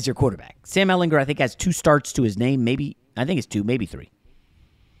as your quarterback. Sam Ehlinger, I think, has 2 starts to his name. I think it's 2, maybe 3.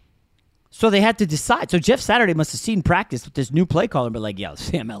 So they had to decide. So Jeff Saturday must have seen practice with this new play caller and be like, yo,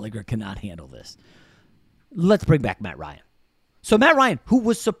 Sam Ehlinger cannot handle this. Let's bring back Matt Ryan. So Matt Ryan, who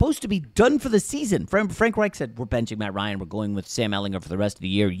was supposed to be done for the season, Frank Reich said, we're benching Matt Ryan. We're going with Sam Ehlinger for the rest of the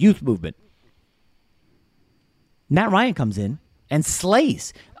year. Youth movement. Matt Ryan comes in and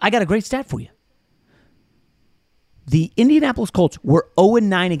slays. I got a great stat for you. The Indianapolis Colts were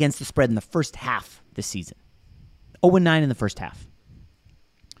 0-9 against the spread in the first half this season. 0-9 in the first half.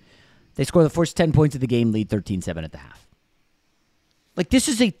 They score the first 10 points of the game, lead 13-7 at the half. Like, this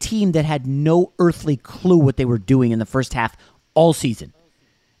is a team that had no earthly clue what they were doing in the first half all season.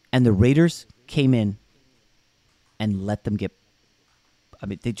 And the Raiders came in and let them get...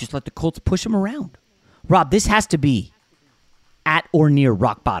 they just let the Colts push them around. Rob, this has to be at or near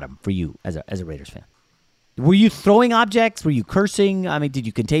rock bottom for you as a Raiders fan. Were you throwing objects? Were you cursing? Did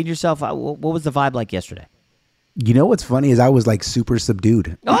you contain yourself? What was the vibe like yesterday? You know what's funny is I was like super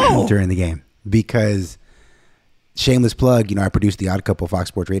subdued during the game because, shameless plug, I produced The Odd Couple, Fox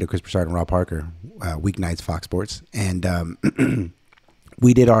Sports Radio, Chris Broussard and Rob Parker, weeknights, Fox Sports. And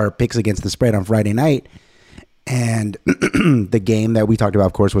we did our picks against the spread on Friday night. And the game that we talked about,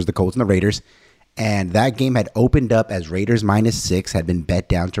 of course, was the Colts and the Raiders. And that game had opened up as Raiders -6, had been bet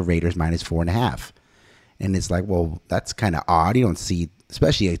down to Raiders -4.5. And it's like, well, that's kind of odd. You don't see,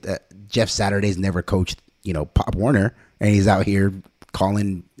 especially Jeff Saturday's never coached, Pop Warner, and he's out here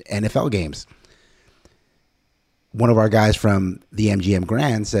calling NFL games. One of our guys from the MGM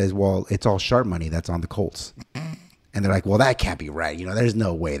Grand says, well, it's all sharp money that's on the Colts. And they're like, well, that can't be right. There's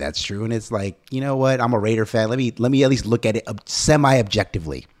no way that's true. And it's like, you know what? I'm a Raider fan. Let me at least look at it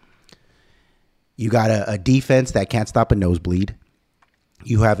semi-objectively. You got a defense that can't stop a nosebleed.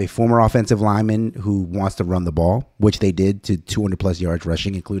 You have a former offensive lineman who wants to run the ball, which they did to 200-plus yards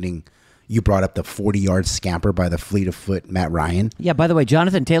rushing, including, you brought up the 40-yard scamper by the fleet of foot Matt Ryan. Yeah, by the way,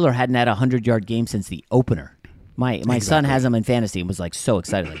 Jonathan Taylor hadn't had a 100-yard game since the opener. My son has him in fantasy and was like so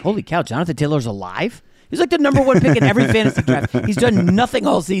excited. Like, holy cow, Jonathan Taylor's alive? He's like the number 1 pick in every fantasy draft. He's done nothing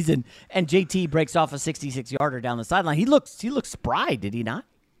all season, and JT breaks off a 66-yarder down the sideline. He looks spry, did he not?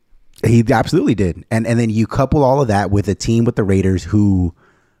 He absolutely did. And then you couple all of that with a team with the Raiders who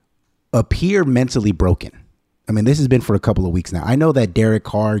appear mentally broken. This has been for a couple of weeks now. I know that Derek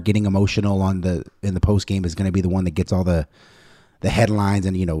Carr getting emotional in the post game is going to be the one that gets all the headlines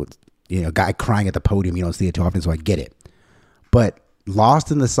and guy crying at the podium. You don't see it too often, so I get it. But lost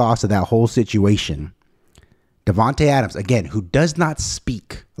in the sauce of that whole situation, Davante Adams, again, who does not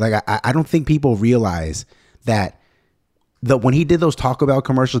speak. Like, I don't think people realize that when he did those Taco Bell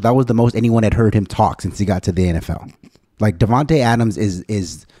commercials, that was the most anyone had heard him talk since he got to the NFL. Like, Davante Adams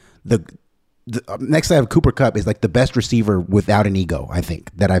is the next I have Cooper Kupp is like the best receiver without an ego, I think,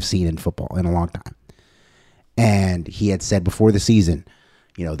 that I've seen in football in a long time. And he had said before the season,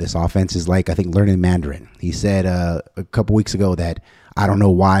 this offense is like, I think, learning Mandarin. He said a couple weeks ago that I don't know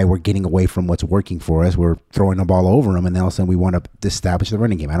why we're getting away from what's working for us. We're throwing the ball over them, and then all of a sudden we want to establish the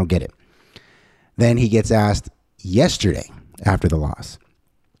running game. I don't get it. Then he gets asked yesterday after the loss,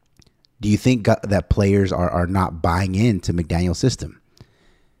 do you think that players are not buying into McDaniel's system?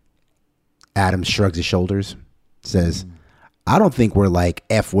 Adams shrugs his shoulders, says, I don't think we're like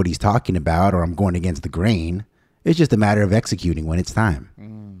F what he's talking about or I'm going against the grain. It's just a matter of executing when it's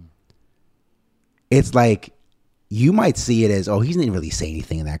time. It's like you might see it as, oh, he didn't really say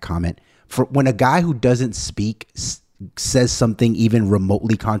anything in that comment. For when a guy who doesn't speak says something even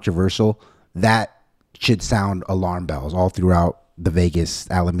remotely controversial, that should sound alarm bells all throughout the Vegas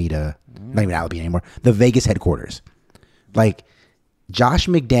Alameda, not even Alameda anymore, the Vegas headquarters. Like, Josh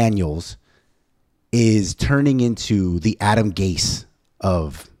McDaniels is turning into the Adam Gase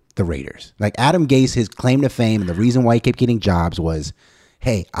of the Raiders. Like, Adam Gase, his claim to fame and the reason why he kept getting jobs was,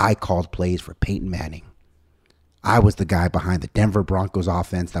 hey, I called plays for Peyton Manning. I was the guy behind the Denver Broncos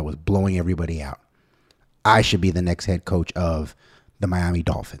offense that was blowing everybody out. I should be the next head coach of the Miami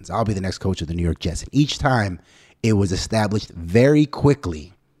Dolphins. I'll be the next coach of the New York Jets. And each time it was established very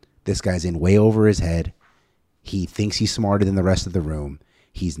quickly, this guy's in way over his head. He thinks he's smarter than the rest of the room.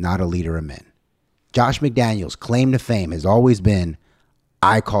 He's not a leader of men. Josh McDaniels' claim to fame has always been,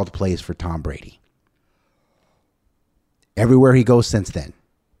 I called plays for Tom Brady. Everywhere he goes since then.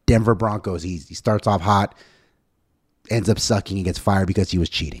 Denver Broncos, he starts off hot, ends up sucking and gets fired because he was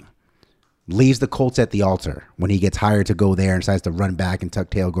cheating. Leaves the Colts at the altar when he gets hired to go there and decides to run back and tuck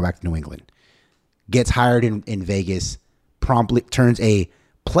tail, go back to New England. Gets hired in Vegas, promptly turns a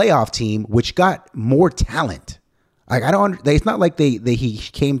playoff team, which got more talent. Like, it's not like he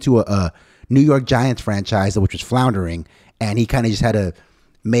came to a New York Giants franchise which was floundering and he kind of just had to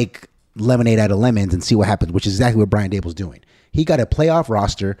make lemonade out of lemons and see what happens, which is exactly what Brian Dable's doing. He got a playoff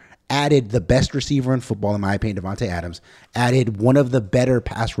roster, added the best receiver in football, in my opinion, Davante Adams, added one of the better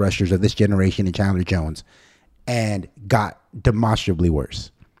pass rushers of this generation in Chandler Jones, and got demonstrably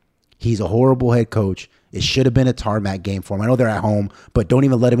worse. He's a horrible head coach. It should have been a tarmac game for him. I know they're at home, but don't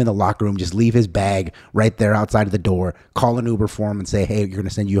even let him in the locker room. Just leave his bag right there outside of the door. Call an Uber for him and say, hey, you're going to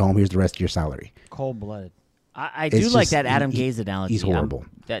send you home. Here's the rest of your salary. Cold-blooded. I do like that Adam Gase analogy. He's horrible.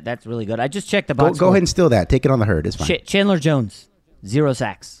 That's really good. I just checked the box. Go ahead and steal that. Take it on the herd. It's fine. Chandler Jones, 0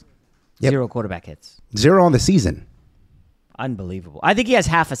 sacks, 0 quarterback hits. 0 on the season. Unbelievable. I think he has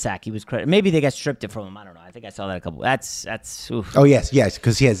half a sack. He was credit. Maybe they got stripped it from him. I don't know. I think I saw that a couple. That's. Oof. Oh yes,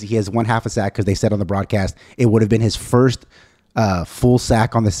 because he has one half a sack because they said on the broadcast it would have been his first full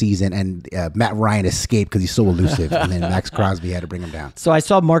sack on the season, and Matt Ryan escaped because he's so elusive, and then Max Crosby had to bring him down. So I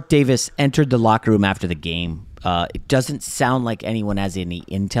saw Mark Davis entered the locker room after the game. It doesn't sound like anyone has any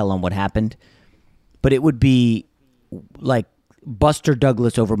intel on what happened, but it would be like Buster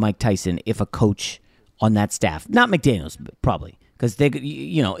Douglas over Mike Tyson if a coach on that staff, not McDaniels, probably, because they,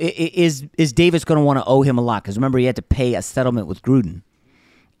 is Davis going to want to owe him a lot? Because remember, he had to pay a settlement with Gruden.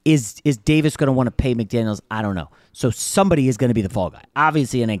 Is Davis going to want to pay McDaniels? I don't know. So somebody is going to be the fall guy.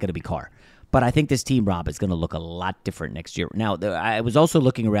 Obviously, it ain't going to be Carr. But I think this team, Rob, is going to look a lot different next year. Now, I was also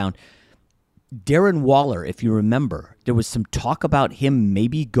looking around. Darren Waller, if you remember, there was some talk about him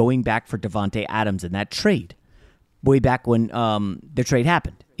maybe going back for Davante Adams in that trade. Way back when the trade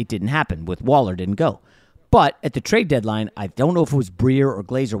happened. It didn't happen. With Waller, didn't go. But at the trade deadline, I don't know if it was Breer or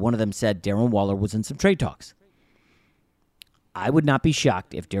Glazer, one of them said Darren Waller was in some trade talks. I would not be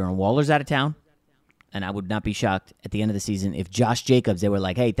shocked if Darren Waller's out of town, and I would not be shocked at the end of the season if Josh Jacobs, they were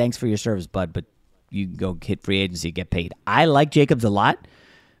like, hey, thanks for your service, bud, but you can go hit free agency, get paid. I like Jacobs a lot,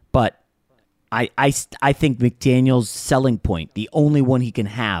 but I think McDaniel's selling point, the only one he can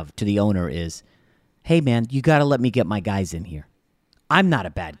have to the owner is, hey, man, you got to let me get my guys in here. I'm not a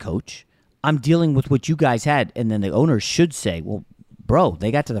bad coach. I'm dealing with what you guys had. And then the owner should say, well, bro,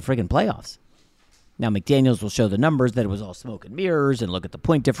 they got to the friggin' playoffs. Now, McDaniels will show the numbers that it was all smoke and mirrors and look at the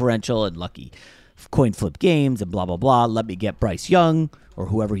point differential and lucky coin flip games and blah, blah, blah. Let me get Bryce Young or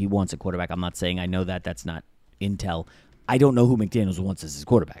whoever he wants at quarterback. I'm not saying I know that. That's not intel. I don't know who McDaniels wants as his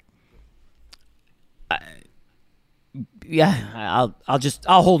quarterback. I'll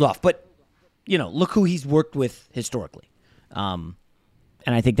hold off. But, look who he's worked with historically.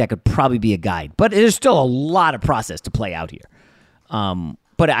 And I think that could probably be a guide. But there's still a lot of process to play out here.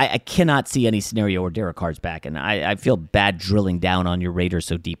 But But I cannot see any scenario where Derek Carr's back, and I feel bad drilling down on your Raiders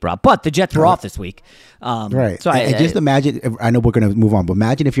so deep, Rob. But the Jets were off this week. Right. So I just imagine, I know we're going to move on, but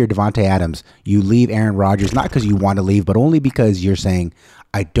imagine if you're Devontae Adams, you leave Aaron Rodgers, not because you want to leave, but only because you're saying,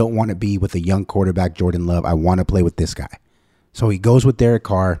 I don't want to be with a young quarterback, Jordan Love. I want to play with this guy. So he goes with Derek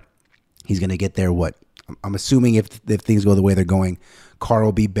Carr. He's going to get there, what? I'm assuming if things go the way they're going, Carr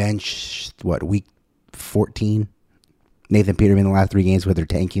will be benched, week 14? Nathan Peterman in the last 3 games where they're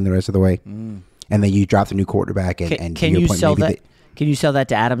tanking the rest of the way. And then you drop the new quarterback. And can you sell that? Can you sell that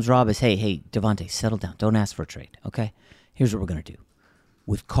to Adams, Rob? As hey, Devontae, settle down. Don't ask for a trade, okay? Here's what we're going to do.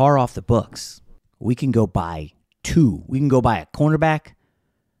 With Carr off the books, we can go buy 2. We can go buy a cornerback,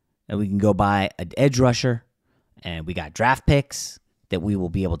 and we can go buy an edge rusher, and we got draft picks that we will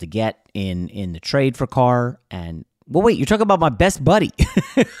be able to get in the trade for Carr. And, well, wait, you're talking about my best buddy.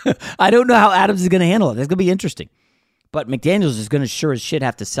 I don't know how Adams is going to handle it. That's going to be interesting. But McDaniels is going to sure as shit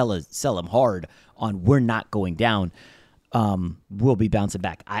have to sell him hard on we're not going down. We'll be bouncing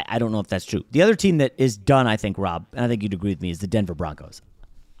back. I don't know if that's true. The other team that is done, I think, Rob, and I think you'd agree with me, is the Denver Broncos.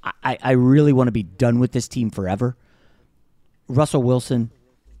 I really want to be done with this team forever. Russell Wilson,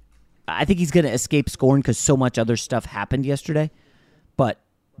 I think he's going to escape scoring because so much other stuff happened yesterday. But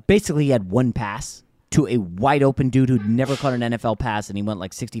basically he had one pass to a wide-open dude who'd never caught an NFL pass, and he went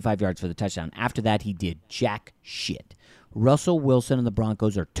like 65 yards for the touchdown. After that, he did jack shit. Russell Wilson and the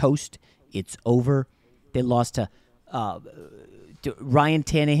Broncos are toast. It's over. They lost to Ryan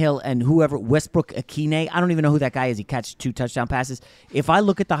Tannehill and whoever, Westbrook Akine. I don't even know who that guy is. He catches 2 touchdown passes. If I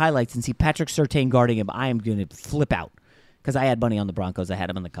look at the highlights and see Patrick Surtain guarding him, I am going to flip out because I had money on the Broncos. I had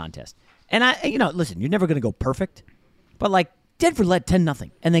him in the contest. And listen, you're never going to go perfect, but like Denver led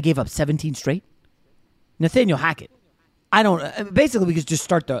 10-0, and they gave up 17 straight. Nathaniel Hackett. Basically we could just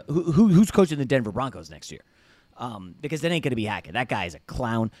start who's coaching the Denver Broncos next year. Because it ain't going to be Hackett. That guy is a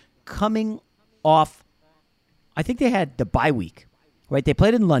clown. Coming off, I think they had the bye week, right? They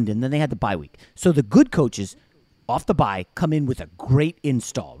played in London, then they had the bye week. So the good coaches off the bye come in with a great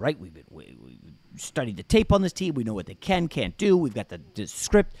install, right? We studied the tape on this team. We know what they can't do. We've got the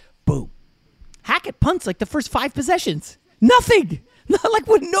script. Boom. Hackett punts like the first 5 possessions. Nothing.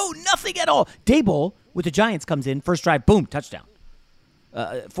 Nothing at all. Daboll with the Giants comes in, first drive, boom, touchdown.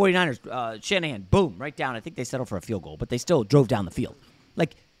 49ers, Shanahan, boom, right down. I think they settled for a field goal, but they still drove down the field.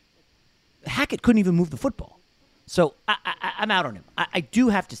 Like, Hackett couldn't even move the football. So I'm out on him. I do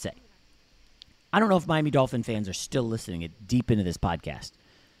have to say, I don't know if Miami Dolphin fans are still listening deep into this podcast,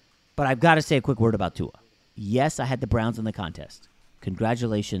 but I've got to say a quick word about Tua. Yes, I had the Browns in the contest.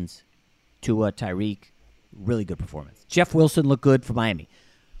 Congratulations, Tua, Tyreek. Really good performance. Jeff Wilson looked good for Miami.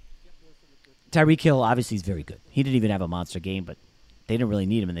 Tyreek Hill obviously is very good. He didn't even have a monster game, but they didn't really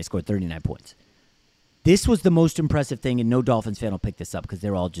need him, and they scored 39 points. This was the most impressive thing, and no Dolphins fan will pick this up because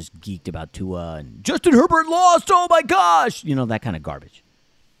they're all just geeked about Tua and Justin Herbert lost, oh my gosh! You know, that kind of garbage.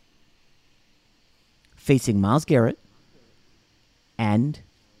 Facing Myles Garrett and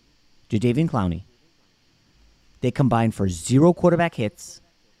Jadeveon Clowney, they combined for 0 quarterback hits,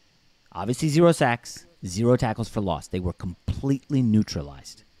 obviously 0 sacks, 0 tackles for loss. They were completely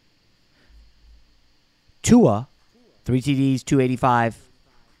neutralized. Tua, 3 TDs, 285.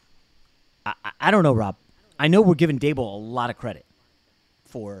 I don't know, Rob. I know we're giving Daboll a lot of credit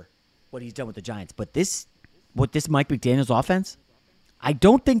for what he's done with the Giants, but this Mike McDaniel's offense, I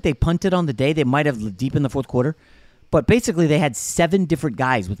don't think they punted on the day. They might have deep in the fourth quarter, but basically they had 7 different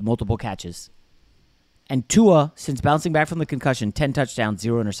guys with multiple catches. And Tua, since bouncing back from the concussion, 10 touchdowns,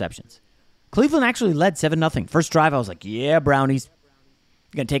 0 interceptions. Cleveland actually led 7-0. First drive, I was like, yeah, Brownies.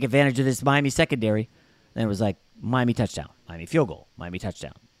 You're going to take advantage of this Miami secondary. Then it was like, Miami touchdown, Miami field goal, Miami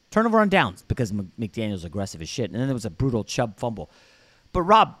touchdown. Turnover on downs because McDaniel's aggressive as shit. And then there was a brutal Chubb fumble. But,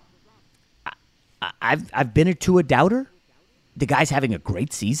 Rob, I've been a Tua doubter. The guy's having a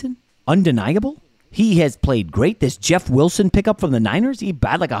great season. Undeniable. He has played great. This Jeff Wilson pickup from the Niners, he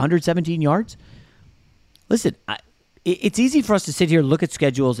batted like 117 yards. Listen, it's easy for us to sit here, look at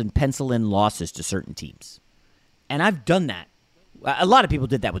schedules, and pencil in losses to certain teams. And I've done that. A lot of people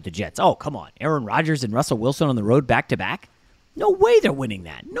did that with the Jets. Oh, come on. Aaron Rodgers and Russell Wilson on the road back-to-back? No way they're winning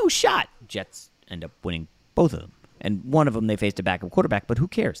that. No shot. Jets end up winning both of them. And one of them they faced a backup quarterback, but who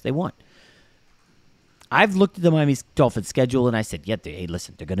cares? They won. I've looked at the Miami Dolphins schedule, and I said, yeah, hey,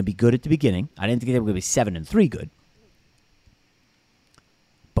 listen, they're going to be good at the beginning. I didn't think they were going to be 7-3 good.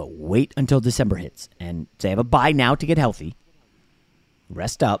 But wait until December hits. And they have a bye now to get healthy.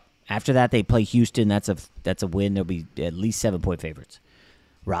 Rest up. After that, they play Houston. That's a win. They'll be at least 7-point favorites.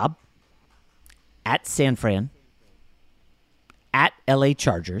 Rob, at San Fran, at LA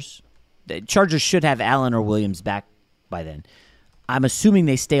Chargers. The Chargers should have Allen or Williams back by then. I'm assuming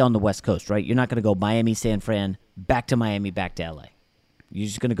they stay on the West Coast, right? You're not going to go Miami, San Fran, back to Miami, back to LA. You're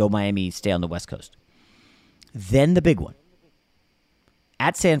just going to go Miami, stay on the West Coast. Then the big one.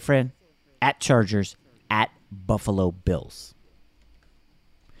 At San Fran, at Chargers, at Buffalo Bills.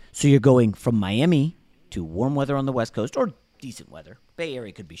 So you're going from Miami to warm weather on the West Coast, or decent weather. Bay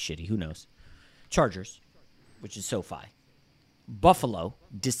Area could be shitty, who knows. Chargers, which is SoFi. Buffalo,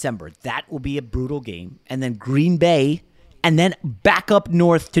 December. That will be a brutal game. And then Green Bay, and then back up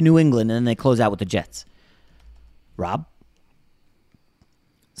north to New England, and then they close out with the Jets. Rob?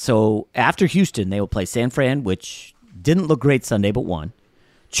 So after Houston, they will play San Fran, which didn't look great Sunday, but won.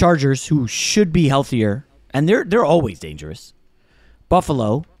 Chargers, who should be healthier, and they're always dangerous.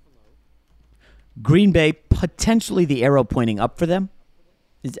 Buffalo. Green Bay, potentially the arrow pointing up for them.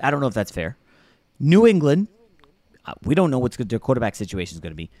 I don't know if that's fair. New England, we don't know what their quarterback situation is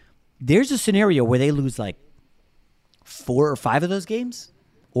going to be. There's a scenario where they lose like 4 or 5 of those games,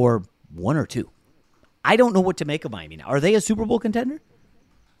 or 1 or 2. I don't know what to make of Miami now. Are they a Super Bowl contender?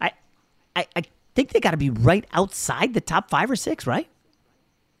 I think they got to be right outside the top 5 or 6, right?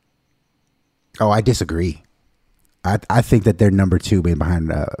 Oh, I disagree. I think that they're number 2 behind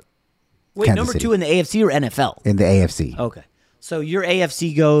Wait, Kansas number City. 2 in the AFC or NFL? In the AFC. Okay. So your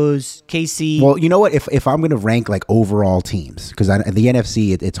AFC goes KC. Well, you know what? If I'm going to rank like overall teams, because the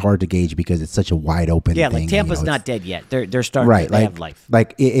NFC, it's hard to gauge because it's such a wide open thing. Like Tampa's not dead yet. They're starting. Right. They have life.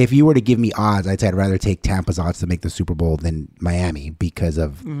 Like if you were to give me odds, I'd say I'd rather take Tampa's odds to make the Super Bowl than Miami because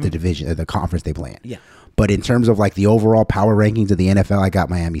of the division, the conference they play in. Yeah. But in terms of like the overall power rankings of the NFL, I got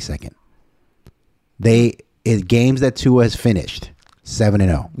Miami second. Games that Tua has finished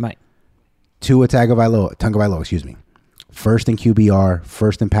 7-0. Right. Tua Tagovailoa, excuse me. First in QBR,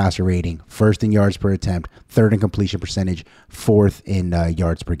 first in passer rating, first in yards per attempt, third in completion percentage, fourth in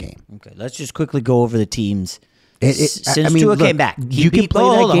yards per game. Okay, let's just quickly go over the teams. Since Tua came back, you can play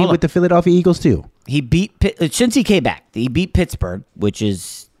that game with the Philadelphia Eagles too. Since he came back, he beat Pittsburgh, which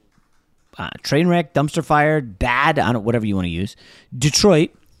is train wreck, dumpster fire, bad, whatever you want to use.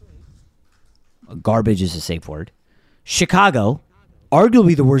 Detroit, garbage is a safe word. Chicago,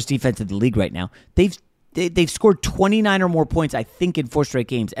 arguably the worst defense in the league right now. They've scored 29 or more points, I think, in 4 straight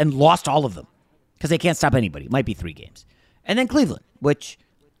games and lost all of them because they can't stop anybody. It might be 3 games. And then Cleveland, which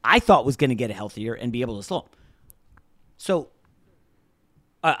I thought was going to get healthier and be able to slow them. So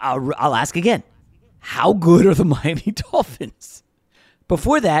I'll ask again. How good are the Miami Dolphins?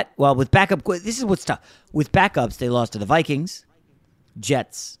 Before that, well, with backup, this is what's tough. With backups, they lost to the Vikings,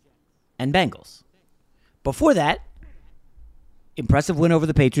 Jets, and Bengals. Before that, impressive win over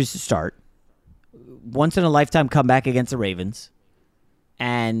the Patriots to start. Once-in-a-lifetime comeback against the Ravens,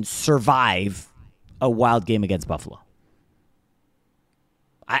 and survive a wild game against Buffalo.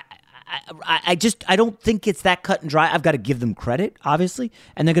 I don't think it's that cut and dry. I've got to give them credit, obviously,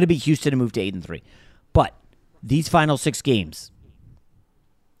 and they're going to be Houston and move to 8-3. But these final 6 games,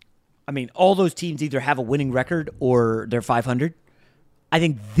 I mean, all those teams either have a winning record or they're 500. I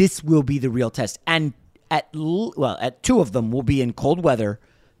think this will be the real test, and at 2 of them will be in cold weather,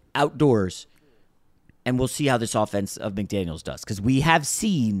 outdoors. And we'll see how this offense of McDaniels does. Because we have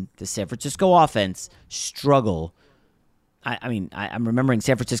seen the San Francisco offense struggle. I'm remembering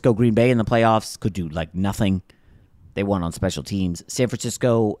San Francisco, Green Bay in the playoffs could do like nothing. They won on special teams. San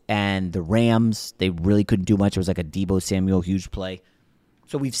Francisco and the Rams, they really couldn't do much. It was like a Deebo Samuel huge play.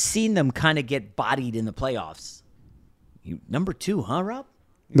 So we've seen them kind of get bodied in the playoffs. Number 2, huh, Rob?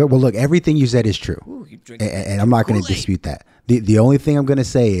 Well, look, everything you said is true. Ooh, and I'm not going to dispute that. The only thing I'm going to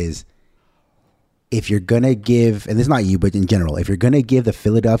say is, if you're going to give, and this is not you, but in general, if you're going to give the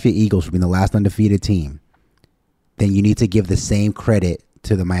Philadelphia Eagles for being the last undefeated team, then you need to give the same credit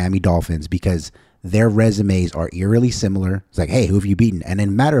to the Miami Dolphins because their resumes are eerily similar. It's like, hey, who have you beaten? And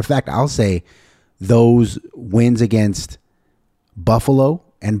in matter of fact, I'll say those wins against Buffalo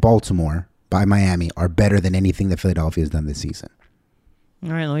and Baltimore by Miami are better than anything that Philadelphia has done this season.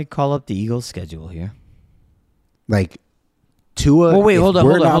 All right, let me call up the Eagles' schedule here. Like, Tua. Well, wait, hold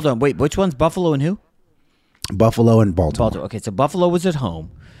on. Wait, which one's Buffalo and who? Buffalo and Baltimore. Okay, so Buffalo was at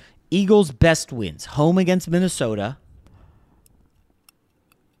home. Eagles' best wins. Home against Minnesota.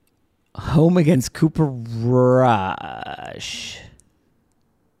 Home against Cooper Rush.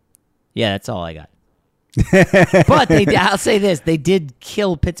 Yeah, that's all I got. But I'll say this. They did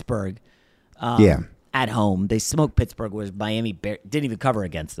kill Pittsburgh at home. They smoked Pittsburgh, whereas Miami didn't even cover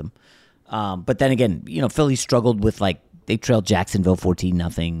against them. But then again, Philly struggled with they trailed Jacksonville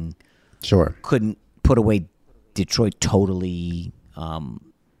 14-0. Sure. Couldn't put away Detroit totally.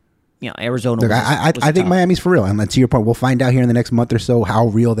 Arizona. Look, I think Miami's for real. And to your point, we'll find out here in the next month or so how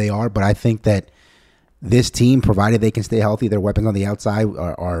real they are. But I think that this team, provided they can stay healthy, their weapons on the outside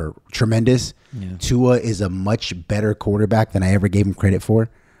are tremendous. Yeah. Tua is a much better quarterback than I ever gave him credit for.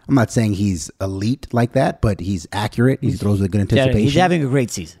 I'm not saying he's elite like that, but he's accurate. He throws with good anticipation. He's having a great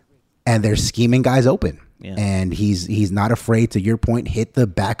season. And they're scheming guys open. Yeah. And he's not afraid, to your point, hit the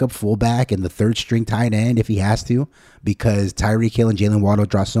backup fullback and the third string tight end if he has to, because Tyreek Hill and Jalen Waddle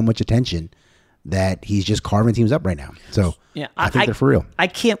draw so much attention that he's just carving teams up right now. So yeah, I think they're for real. I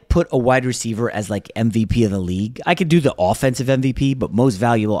can't put a wide receiver as like MVP of the league. I could do the offensive MVP, but most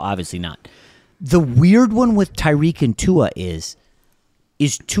valuable, obviously not. The weird one with Tyreek and Tua is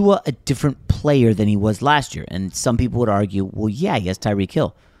Tua a different player than he was last year? And some people would argue, well, yeah, he has Tyreek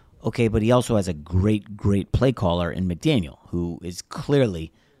Hill. Okay, but he also has a great, great play caller in McDaniel, who is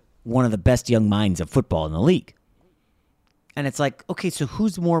clearly one of the best young minds of football in the league. And it's like, okay, so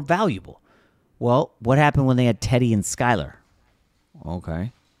who's more valuable? Well, what happened when they had Teddy and Skyler?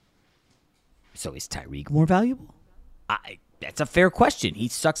 Okay. So is Tyreek more valuable? That's a fair question. He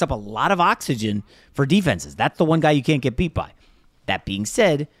sucks up a lot of oxygen for defenses. That's the one guy you can't get beat by. That being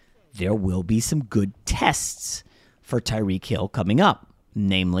said, there will be some good tests for Tyreek Hill coming up.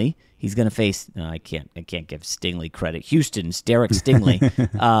 Namely, he's going to face, I can't give Stingley credit, Houston's Derek Stingley,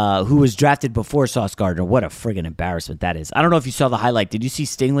 who was drafted before Sauce Gardner. What a friggin' embarrassment that is. I don't know if you saw the highlight. Did you see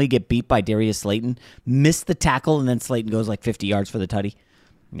Stingley get beat by Darius Slayton? Missed the tackle, and then Slayton goes like 50 yards for the tutty?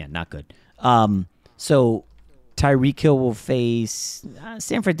 Yeah, not good. So Tyreek Hill will face,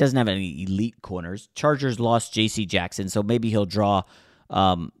 Stanford doesn't have any elite corners. Chargers lost J.C. Jackson, so maybe he'll draw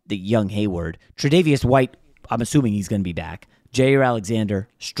the young Hayward. Tre'Davious White, I'm assuming he's going to be back. Jair Alexander,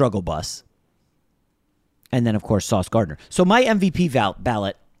 struggle bus. And then, of course, Sauce Gardner. So my MVP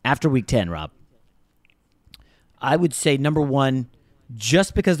ballot after Week 10, Rob, I would say number 1,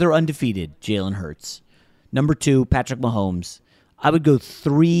 just because they're undefeated, Jalen Hurts. Number 2, Patrick Mahomes. I would go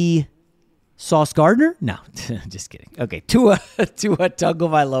 3, Sauce Gardner? No, just kidding. Okay, Tua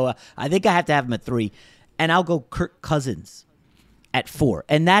Tagovailoa. I think I have to have him at 3. And I'll go Kirk Cousins at 4.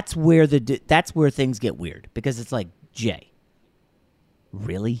 And that's where things get weird, because it's like, Jay,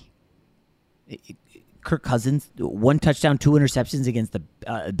 really? Kirk Cousins, 1 touchdown, 2 interceptions against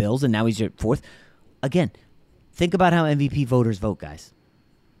the Bills, and now he's your 4th? Again, think about how MVP voters vote, guys.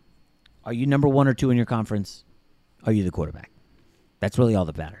 Are you number 1 or 2 in your conference? Are you the quarterback? That's really all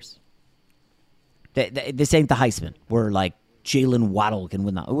that matters. This ain't the Heisman, where like Jalen Waddle can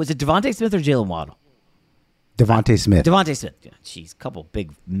win that. Was it Devontae Smith or Jalen Waddle? Devontae Smith. Devontae Smith. Jeez, couple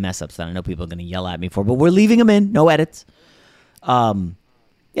big mess-ups that I know people are going to yell at me for, but we're leaving him in. No edits.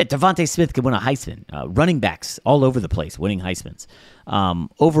 Devontae Smith could win a Heisman. Running backs all over the place winning Heismans.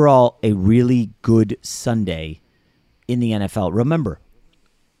 Overall, a really good Sunday in the NFL. Remember,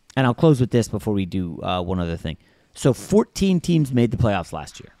 and I'll close with this before we do one other thing. So 14 teams made the playoffs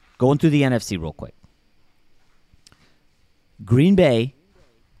last year. Going through the NFC real quick. Green Bay,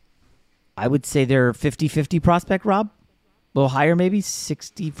 I would say they're 50-50 prospect, Rob. A little higher maybe,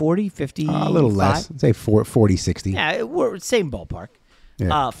 60-40, 50. A little less. I'd say 40-60. Yeah, we're same ballpark.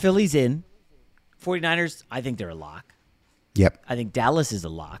 Yeah. Philly's in. 49ers, I think they're a lock. Yep. I think Dallas is a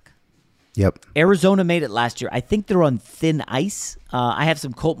lock. Yep. Arizona made it last year. I think they're on thin ice. I have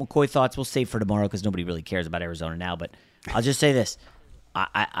some Colt McCoy thoughts. We'll save for tomorrow because nobody really cares about Arizona now. But I'll just say this.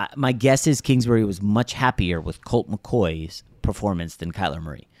 My guess is Kingsbury was much happier with Colt McCoy's performance than Kyler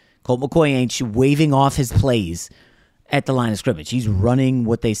Murray. Colt McCoy ain't waving off his plays at the line of scrimmage. He's running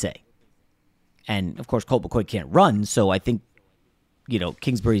what they say. And, of course, Colt McCoy can't run, so I think,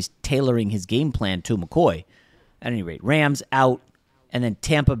 Kingsbury's tailoring his game plan to McCoy. At any rate, Rams out, and then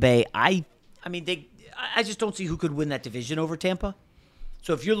Tampa Bay. I just don't see who could win that division over Tampa.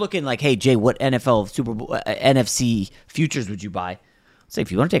 So if you're looking like, hey, Jay, what NFL Super Bowl, NFC futures would you buy? Say,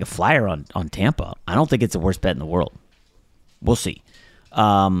 if you want to take a flyer on Tampa, I don't think it's the worst bet in the world. We'll see.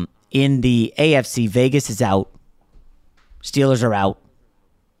 In the AFC, Vegas is out. Steelers are out.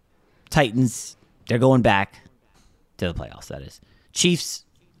 Titans, they're going back to the playoffs, that is. Chiefs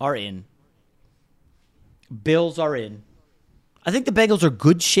are in. Bills are in. I think the Bengals are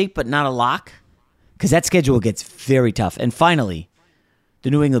good shape, but not a lock, because that schedule gets very tough. And finally,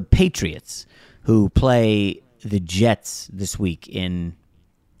 the New England Patriots, who play the Jets this week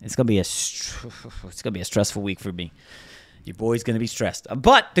it's going to be a stressful week for me. Your boy's going to be stressed.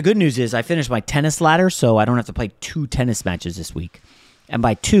 But the good news is I finished my tennis ladder, so I don't have to play 2 tennis matches this week. And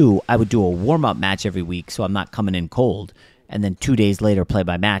by 2, I would do a warm-up match every week, so I'm not coming in cold, and then 2 days later play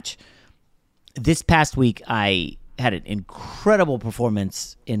my match. This past week, I had an incredible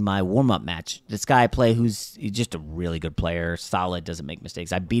performance in my warm-up match. This guy I play who's just a really good player, solid, doesn't make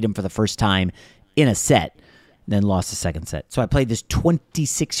mistakes. I beat him for the first time in a set, then lost the second set. So I played this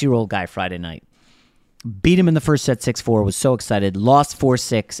 26-year-old guy Friday night. Beat him in the first set 6-4, was so excited. Lost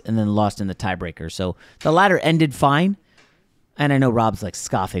 4-6, and then lost in the tiebreaker. So the ladder ended fine. And I know Rob's like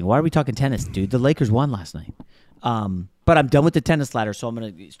scoffing. Why are we talking tennis, dude? The Lakers won last night. But I'm done with the tennis ladder, so I'm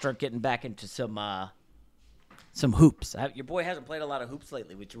going to start getting back into some hoops. Your boy hasn't played a lot of hoops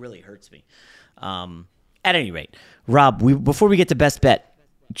lately, which really hurts me. At any rate, Rob, before we get to best bet,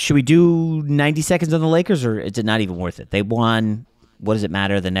 should we do 90 seconds on the Lakers, or is it not even worth it? They won. What does it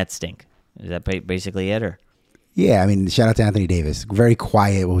matter? The Nets stink. Is that basically it? Or? Yeah, I mean, shout out to Anthony Davis. Very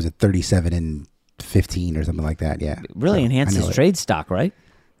quiet. What was it, 37-15 or something like that? Yeah. Really enhanced his trade stock, right?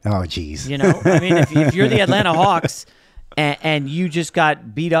 Oh, geez. You know, I mean, if you're the Atlanta Hawks and you just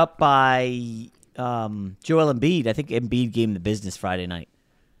got beat up by Joel Embiid, I think Embiid gave him the business Friday night.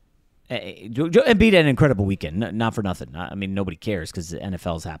 Embiid had an incredible weekend, not for nothing. I mean, nobody cares because the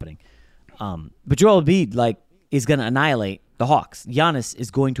NFL is happening. But Joel Embiid, is going to annihilate the Hawks. Giannis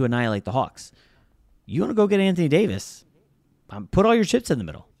is going to annihilate the Hawks. You want to go get Anthony Davis, put all your chips in the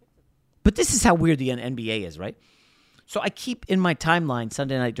middle. But this is how weird the NBA is, right? So I keep in my timeline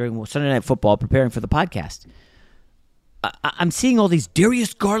during Sunday Night Football, preparing for the podcast, I'm seeing all these.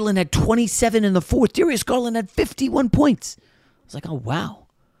 Darius Garland had 27 in the fourth. Darius Garland had 51 points. I was like, oh, wow.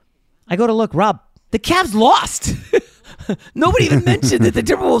 I go to look, Rob, the Cavs lost. Nobody even mentioned that the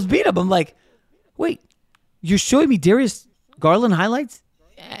Timberwolves beat them. I'm like, wait, you're showing me Darius Garland highlights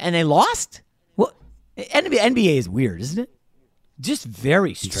and they lost? Well, NBA is weird, isn't it? Just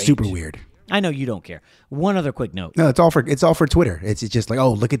very strange. It's super weird. I know you don't care. One other quick note. No, it's all for Twitter. It's just like,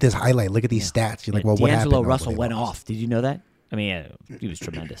 oh, look at this highlight. Look at these stats. You're like, well, what happened? D'Angelo Russell went off. Did you know that? I mean, he was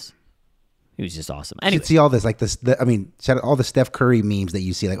tremendous. He was just awesome. Anyway. You should see all this, all the Steph Curry memes that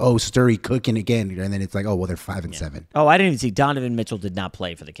you see, like, oh, Sturry cooking again, and then it's like, oh, well, they're 5-7. Oh, I didn't even see Donovan Mitchell did not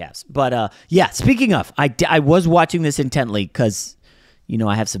play for the Cavs. But speaking of, I was watching this intently because,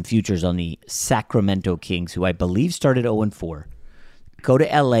 I have some futures on the Sacramento Kings, who I believe started 0-4. Go to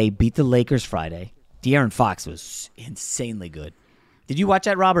LA, beat the Lakers Friday. De'Aaron Fox was insanely good. Did you watch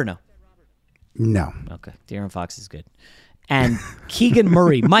that, Rob, or no? No. Okay, De'Aaron Fox is good. And Keegan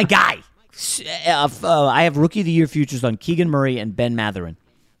Murray, my guy. I have Rookie of the Year futures on Keegan Murray and Ben Mathurin.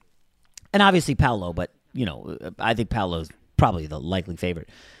 And obviously Paolo, but, I think Paolo's probably the likely favorite.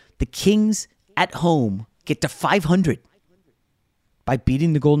 The Kings at home get to 500 by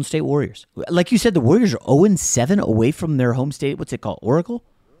beating the Golden State Warriors. Like you said, the Warriors are 0-7 away from their home state. What's it called? Oracle?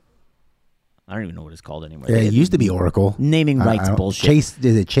 I don't even know what it's called anymore. Yeah, it used to be Oracle. Naming rights bullshit. Is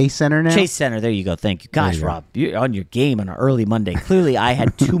it Chase Center now? Chase Center. There you go. Thank you. Gosh, Rob, you're on your game on an early Monday. Clearly, I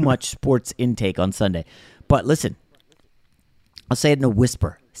had too much sports intake on Sunday. But listen, I'll say it in a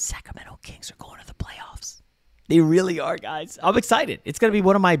whisper. Sacramento Kings are going to the playoffs. They really are, guys. I'm excited. It's going to be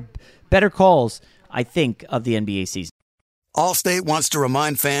one of my better calls, I think, of the NBA season. Allstate wants to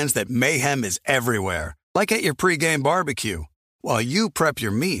remind fans that mayhem is everywhere, like at your pregame barbecue. While you prep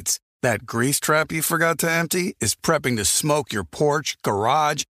your meats, that grease trap you forgot to empty is prepping to smoke your porch,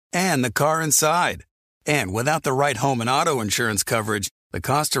 garage, and the car inside. And without the right home and auto insurance coverage, the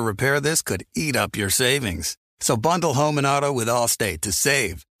cost to repair this could eat up your savings. So bundle home and auto with Allstate to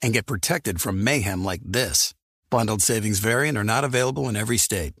save and get protected from mayhem like this. Bundled savings vary and are not available in every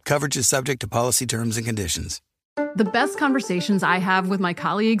state. Coverage is subject to policy terms and conditions. The best conversations I have with my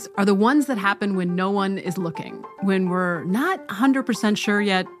colleagues are the ones that happen when no one is looking, when we're not 100% sure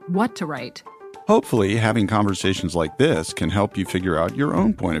yet what to write. Hopefully, having conversations like this can help you figure out your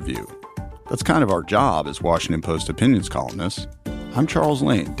own point of view. That's kind of our job as Washington Post opinions columnists. I'm Charles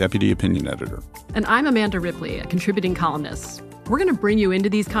Lane, Deputy Opinion Editor. And I'm Amanda Ripley, a contributing columnist. We're going to bring you into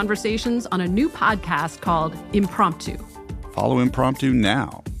these conversations on a new podcast called Impromptu. Follow Impromptu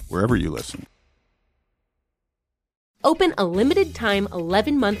now, wherever you listen. Open a limited-time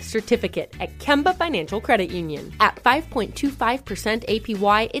 11-month certificate at Kemba Financial Credit Union. At 5.25%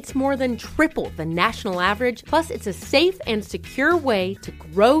 APY, it's more than triple the national average, plus it's a safe and secure way to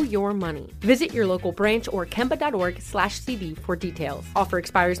grow your money. Visit your local branch or kemba.org/CD for details. Offer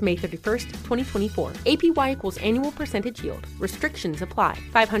expires May 31st, 2024. APY equals annual percentage yield. Restrictions apply.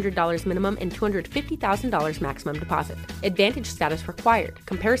 $500 minimum and $250,000 maximum deposit. Advantage status required.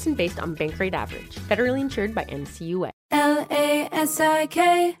 Comparison based on bank rate average. Federally insured by NCUA.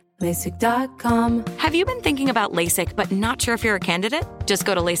 LASIK, LASIK.com. Have you been thinking about LASIK but not sure if you're a candidate? Just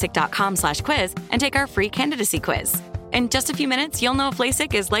go to LASIK.com/quiz and take our free candidacy quiz. In just a few minutes, you'll know if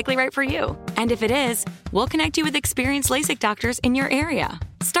LASIK is likely right for you. And if it is, we'll connect you with experienced LASIK doctors in your area.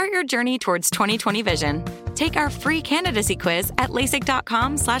 Start your journey towards 20/20 vision. Take our free candidacy quiz at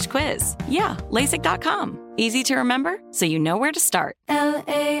LASIK.com/quiz. Yeah, LASIK.com. Easy to remember, so you know where to start.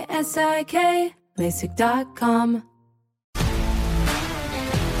 LASIK, LASIK.com.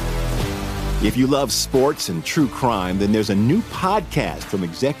 If you love sports and true crime, then there's a new podcast from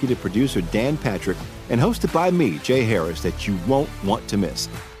executive producer Dan Patrick and hosted by me, Jay Harris, that you won't want to miss.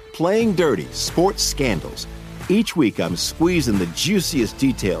 Playing Dirty: Sports Scandals. Each week, I'm squeezing the juiciest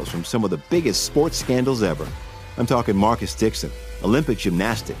details from some of the biggest sports scandals ever. I'm talking Marcus Dixon, Olympic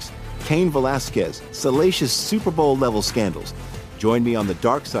gymnastics, Cain Velasquez, salacious Super Bowl-level scandals. Join me on the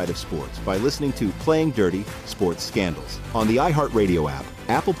dark side of sports by listening to Playing Dirty: Sports Scandals on the iHeartRadio app,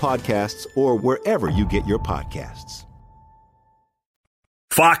 Apple Podcasts, or wherever you get your podcasts.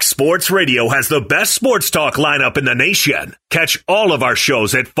 Fox Sports Radio has the best sports talk lineup in the nation. Catch all of our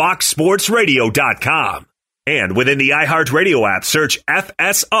shows at foxsportsradio.com. And within the iHeartRadio app, search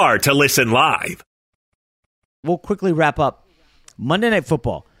FSR to listen live. We'll quickly wrap up Monday Night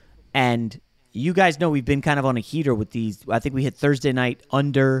Football. And you guys know we've been kind of on a heater with these. I think we hit Thursday night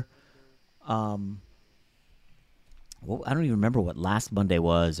under, well, I don't even remember what last Monday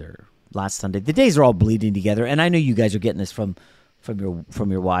was or last Sunday. The days are all bleeding together. And I know you guys are getting this from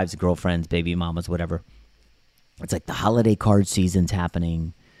your wives, girlfriends, baby mamas, whatever. It's like the holiday card season's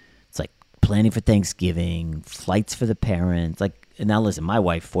happening. It's like planning for Thanksgiving, flights for the parents. Like, and now listen, my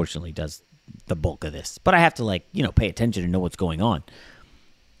wife fortunately does the bulk of this, but I have to pay attention and know what's going on.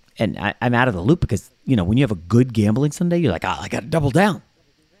 And I'm out of the loop because, when you have a good gambling Sunday, you're like, I got to double down.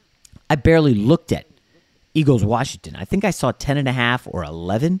 I barely looked at Eagles-Washington. I think I saw 10.5 or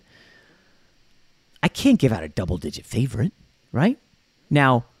 11. I can't give out a double-digit favorite, right?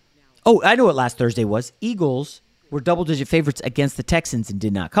 Now, I know what last Thursday was. Eagles were double-digit favorites against the Texans and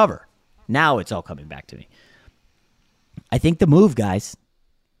did not cover. Now it's all coming back to me. I think the move, guys,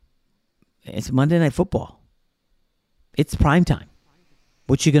 it's Monday Night Football. It's prime time.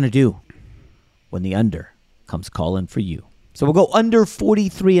 What you going to do when the under comes calling for you? So we'll go under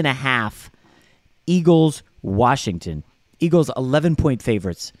 43.5. Eagles, Washington. Eagles 11-point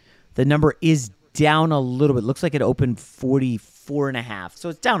favorites. The number is down a little bit. Looks like it opened 44.5. So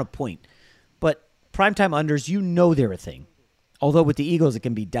it's down a point. But primetime unders, they're a thing. Although with the Eagles, it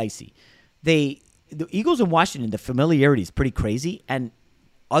can be dicey. The Eagles and Washington, the familiarity is pretty crazy. And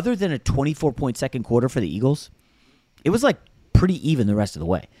other than a 24-point second quarter for the Eagles, it was like pretty even the rest of the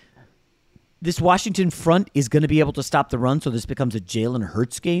way. This Washington front is going to be able to stop the run, so this becomes a Jalen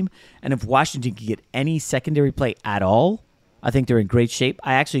Hurts game. And if Washington can get any secondary play at all, I think they're in great shape.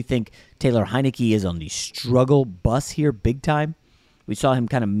 I actually think Taylor Heineke is on the struggle bus here big time. We saw him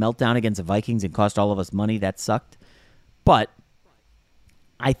kind of melt down against the Vikings and cost all of us money. That sucked. But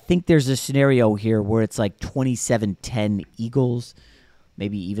I think there's a scenario here where it's like 27-10 Eagles,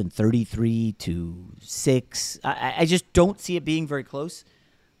 maybe even 33-6. I just don't see it being very close.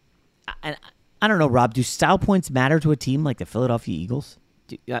 I don't know, Rob. Do style points matter to a team like the Philadelphia Eagles?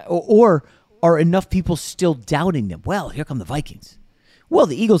 Or are enough people still doubting them? Well, here come the Vikings. Well,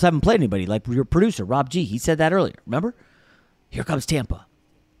 the Eagles haven't played anybody, like your producer, Rob G. He said that earlier. Remember? Here comes Tampa.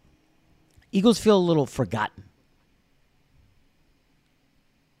 Eagles feel a little forgotten.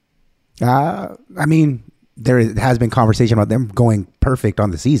 There has been conversation about them going perfect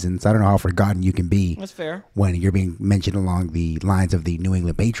on the season, so I don't know how forgotten you can be. That's fair. When you're being mentioned along the lines of the New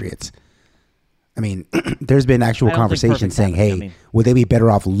England Patriots. There's been actual conversation saying, hey, would they be better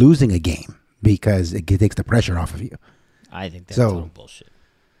off losing a game because it takes the pressure off of you? I think that's total bullshit.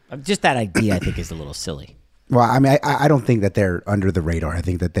 Just that idea, I think, is a little silly. Well, I don't think that they're under the radar. I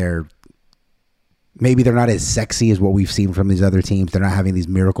think that maybe they're not as sexy as what we've seen from these other teams. They're not having these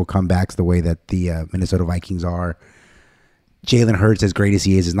miracle comebacks the way that the Minnesota Vikings are. Jalen Hurts, as great as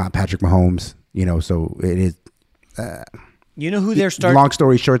he is not Patrick Mahomes. So it is. You know who they're starting? Long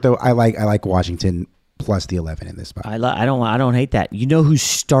story short, though, I like Washington plus the 11 in this spot. I don't hate that. You know who's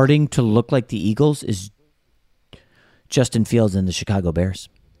starting to look like the Eagles is Justin Fields and the Chicago Bears.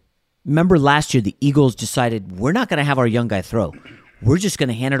 Remember last year the Eagles decided we're not going to have our young guy throw. We're just going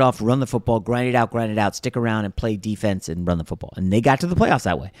to hand it off, run the football, grind it out, stick around and play defense and run the football. And they got to the playoffs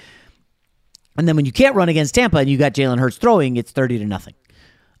that way. And then when you can't run against Tampa and you got Jalen Hurts throwing, it's 30-0.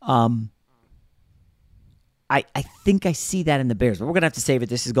 I think I see that in the Bears, but we're going to have to save it.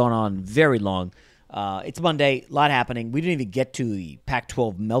 This has gone on very long. It's Monday, a lot happening. We didn't even get to the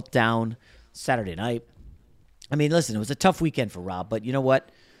Pac-12 meltdown Saturday night. Listen, it was a tough weekend for Rob, but you know what?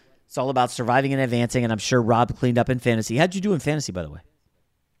 It's all about surviving and advancing, and I'm sure Rob cleaned up in fantasy. How'd you do in fantasy, by the way?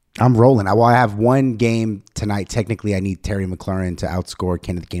 I'm rolling. I have one game tonight. Technically, I need Terry McLaurin to outscore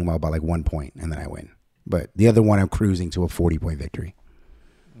Kenneth Gainwell by like 1 point, and then I win. But the other one, I'm cruising to a 40-point victory.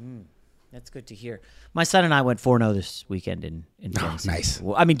 That's good to hear. My son and I went 4-0 this weekend in fantasy. Nice.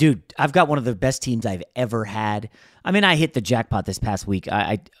 Well, dude, I've got one of the best teams I've ever had. I hit the jackpot this past week.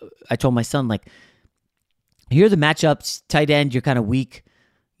 I told my son, here are the matchups. Tight end, you're kind of weak.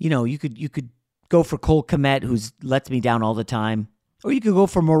 You could go for Cole Kmet, who lets me down all the time. Or you could go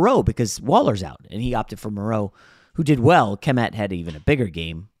for Moreau because Waller's out, and he opted for Moreau, who did well. Kmet had even a bigger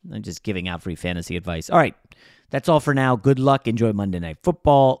game. I'm just giving out free fantasy advice. All right, that's all for now. Good luck. Enjoy Monday Night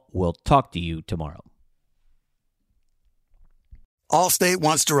Football. We'll talk to you tomorrow. Allstate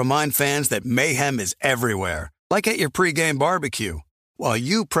wants to remind fans that mayhem is everywhere, like at your pregame barbecue. While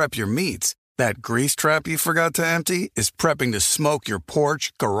you prep your meats, that grease trap you forgot to empty is prepping to smoke your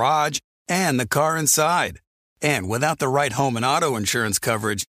porch, garage, and the car inside. And without the right home and auto insurance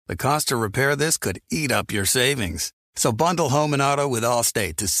coverage, the cost to repair this could eat up your savings. So bundle home and auto with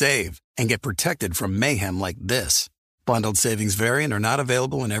Allstate to save and get protected from mayhem like this. Bundled savings vary and are not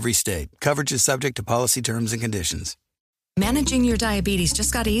available in every state. Coverage is subject to policy terms and conditions. Managing your diabetes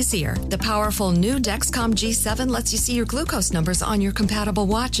just got easier. The powerful new Dexcom G7 lets you see your glucose numbers on your compatible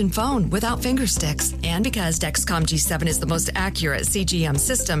watch and phone without finger sticks. And because Dexcom G7 is the most accurate CGM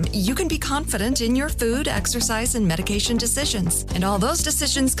system, you can be confident in your food, exercise, and medication decisions. And all those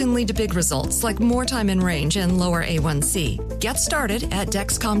decisions can lead to big results like more time in range and lower A1C. Get started at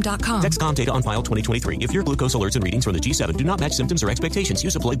Dexcom.com. Dexcom data on file 2023. If your glucose alerts and readings from the G7 do not match symptoms or expectations,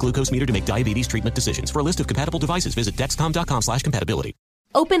 use a blood glucose meter to make diabetes treatment decisions. For a list of compatible devices, visit Dexcom.com/compatibility.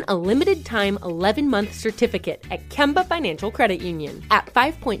 Open a limited-time 11-month certificate at Kemba Financial Credit Union. At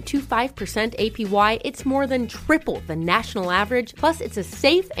 5.25% APY, it's more than triple the national average, plus it's a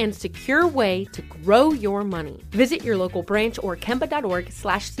safe and secure way to grow your money. Visit your local branch or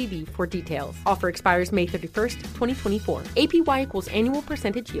kemba.org/cd for details. Offer expires May 31st, 2024. APY equals annual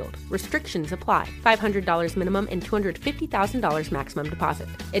percentage yield. Restrictions apply. $500 minimum and $250,000 maximum deposit.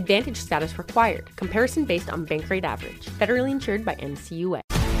 Advantage status required. Comparison based on bank rate average. Federally insured by NCUA.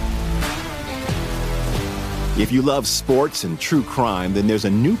 If you love sports and true crime, then there's a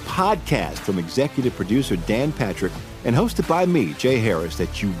new podcast from executive producer Dan Patrick and hosted by me, Jay Harris,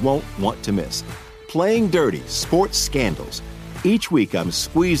 that you won't want to miss. Playing Dirty: Sports Scandals. Each week, I'm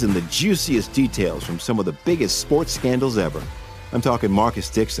squeezing the juiciest details from some of the biggest sports scandals ever. I'm talking Marcus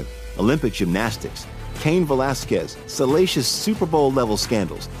Dixon, Olympic gymnastics, Cain Velasquez, salacious Super Bowl-level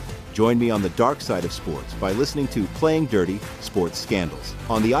scandals. Join me on the dark side of sports by listening to Playing Dirty: Sports Scandals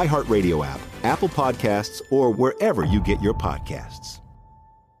on the iHeartRadio app, Apple Podcasts, or wherever you get your podcasts.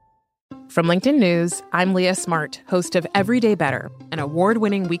 From LinkedIn News, I'm Leah Smart, host of Everyday Better, an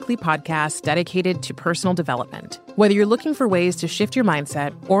award-winning weekly podcast dedicated to personal development. Whether you're looking for ways to shift your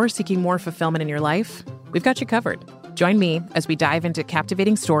mindset or seeking more fulfillment in your life, we've got you covered. Join me as we dive into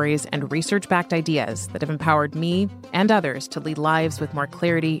captivating stories and research-backed ideas that have empowered me and others to lead lives with more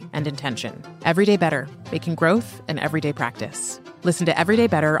clarity and intention. Everyday Better, making growth an everyday practice. Listen to Everyday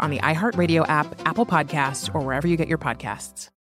Better on the iHeartRadio app, Apple Podcasts, or wherever you get your podcasts.